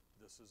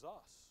 This is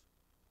us.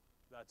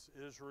 That's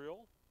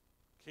Israel,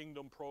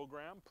 kingdom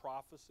program,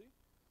 prophecy.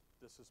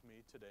 This is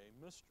me today,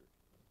 mystery.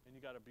 And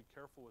you got to be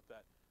careful with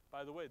that.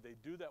 By the way, they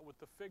do that with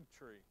the fig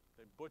tree.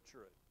 They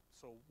butcher it.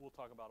 So we'll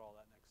talk about all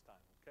that next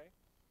time, okay?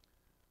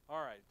 All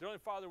right. Dear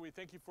Heavenly Father, we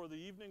thank you for the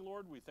evening,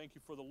 Lord. We thank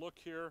you for the look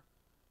here.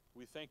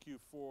 We thank you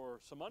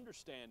for some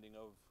understanding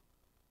of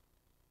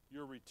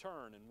your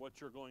return and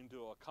what you're going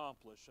to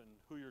accomplish and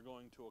who you're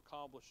going to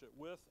accomplish it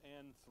with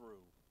and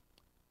through.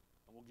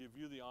 And we'll give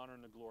you the honor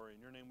and the glory.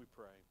 In your name we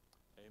pray.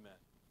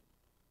 Amen.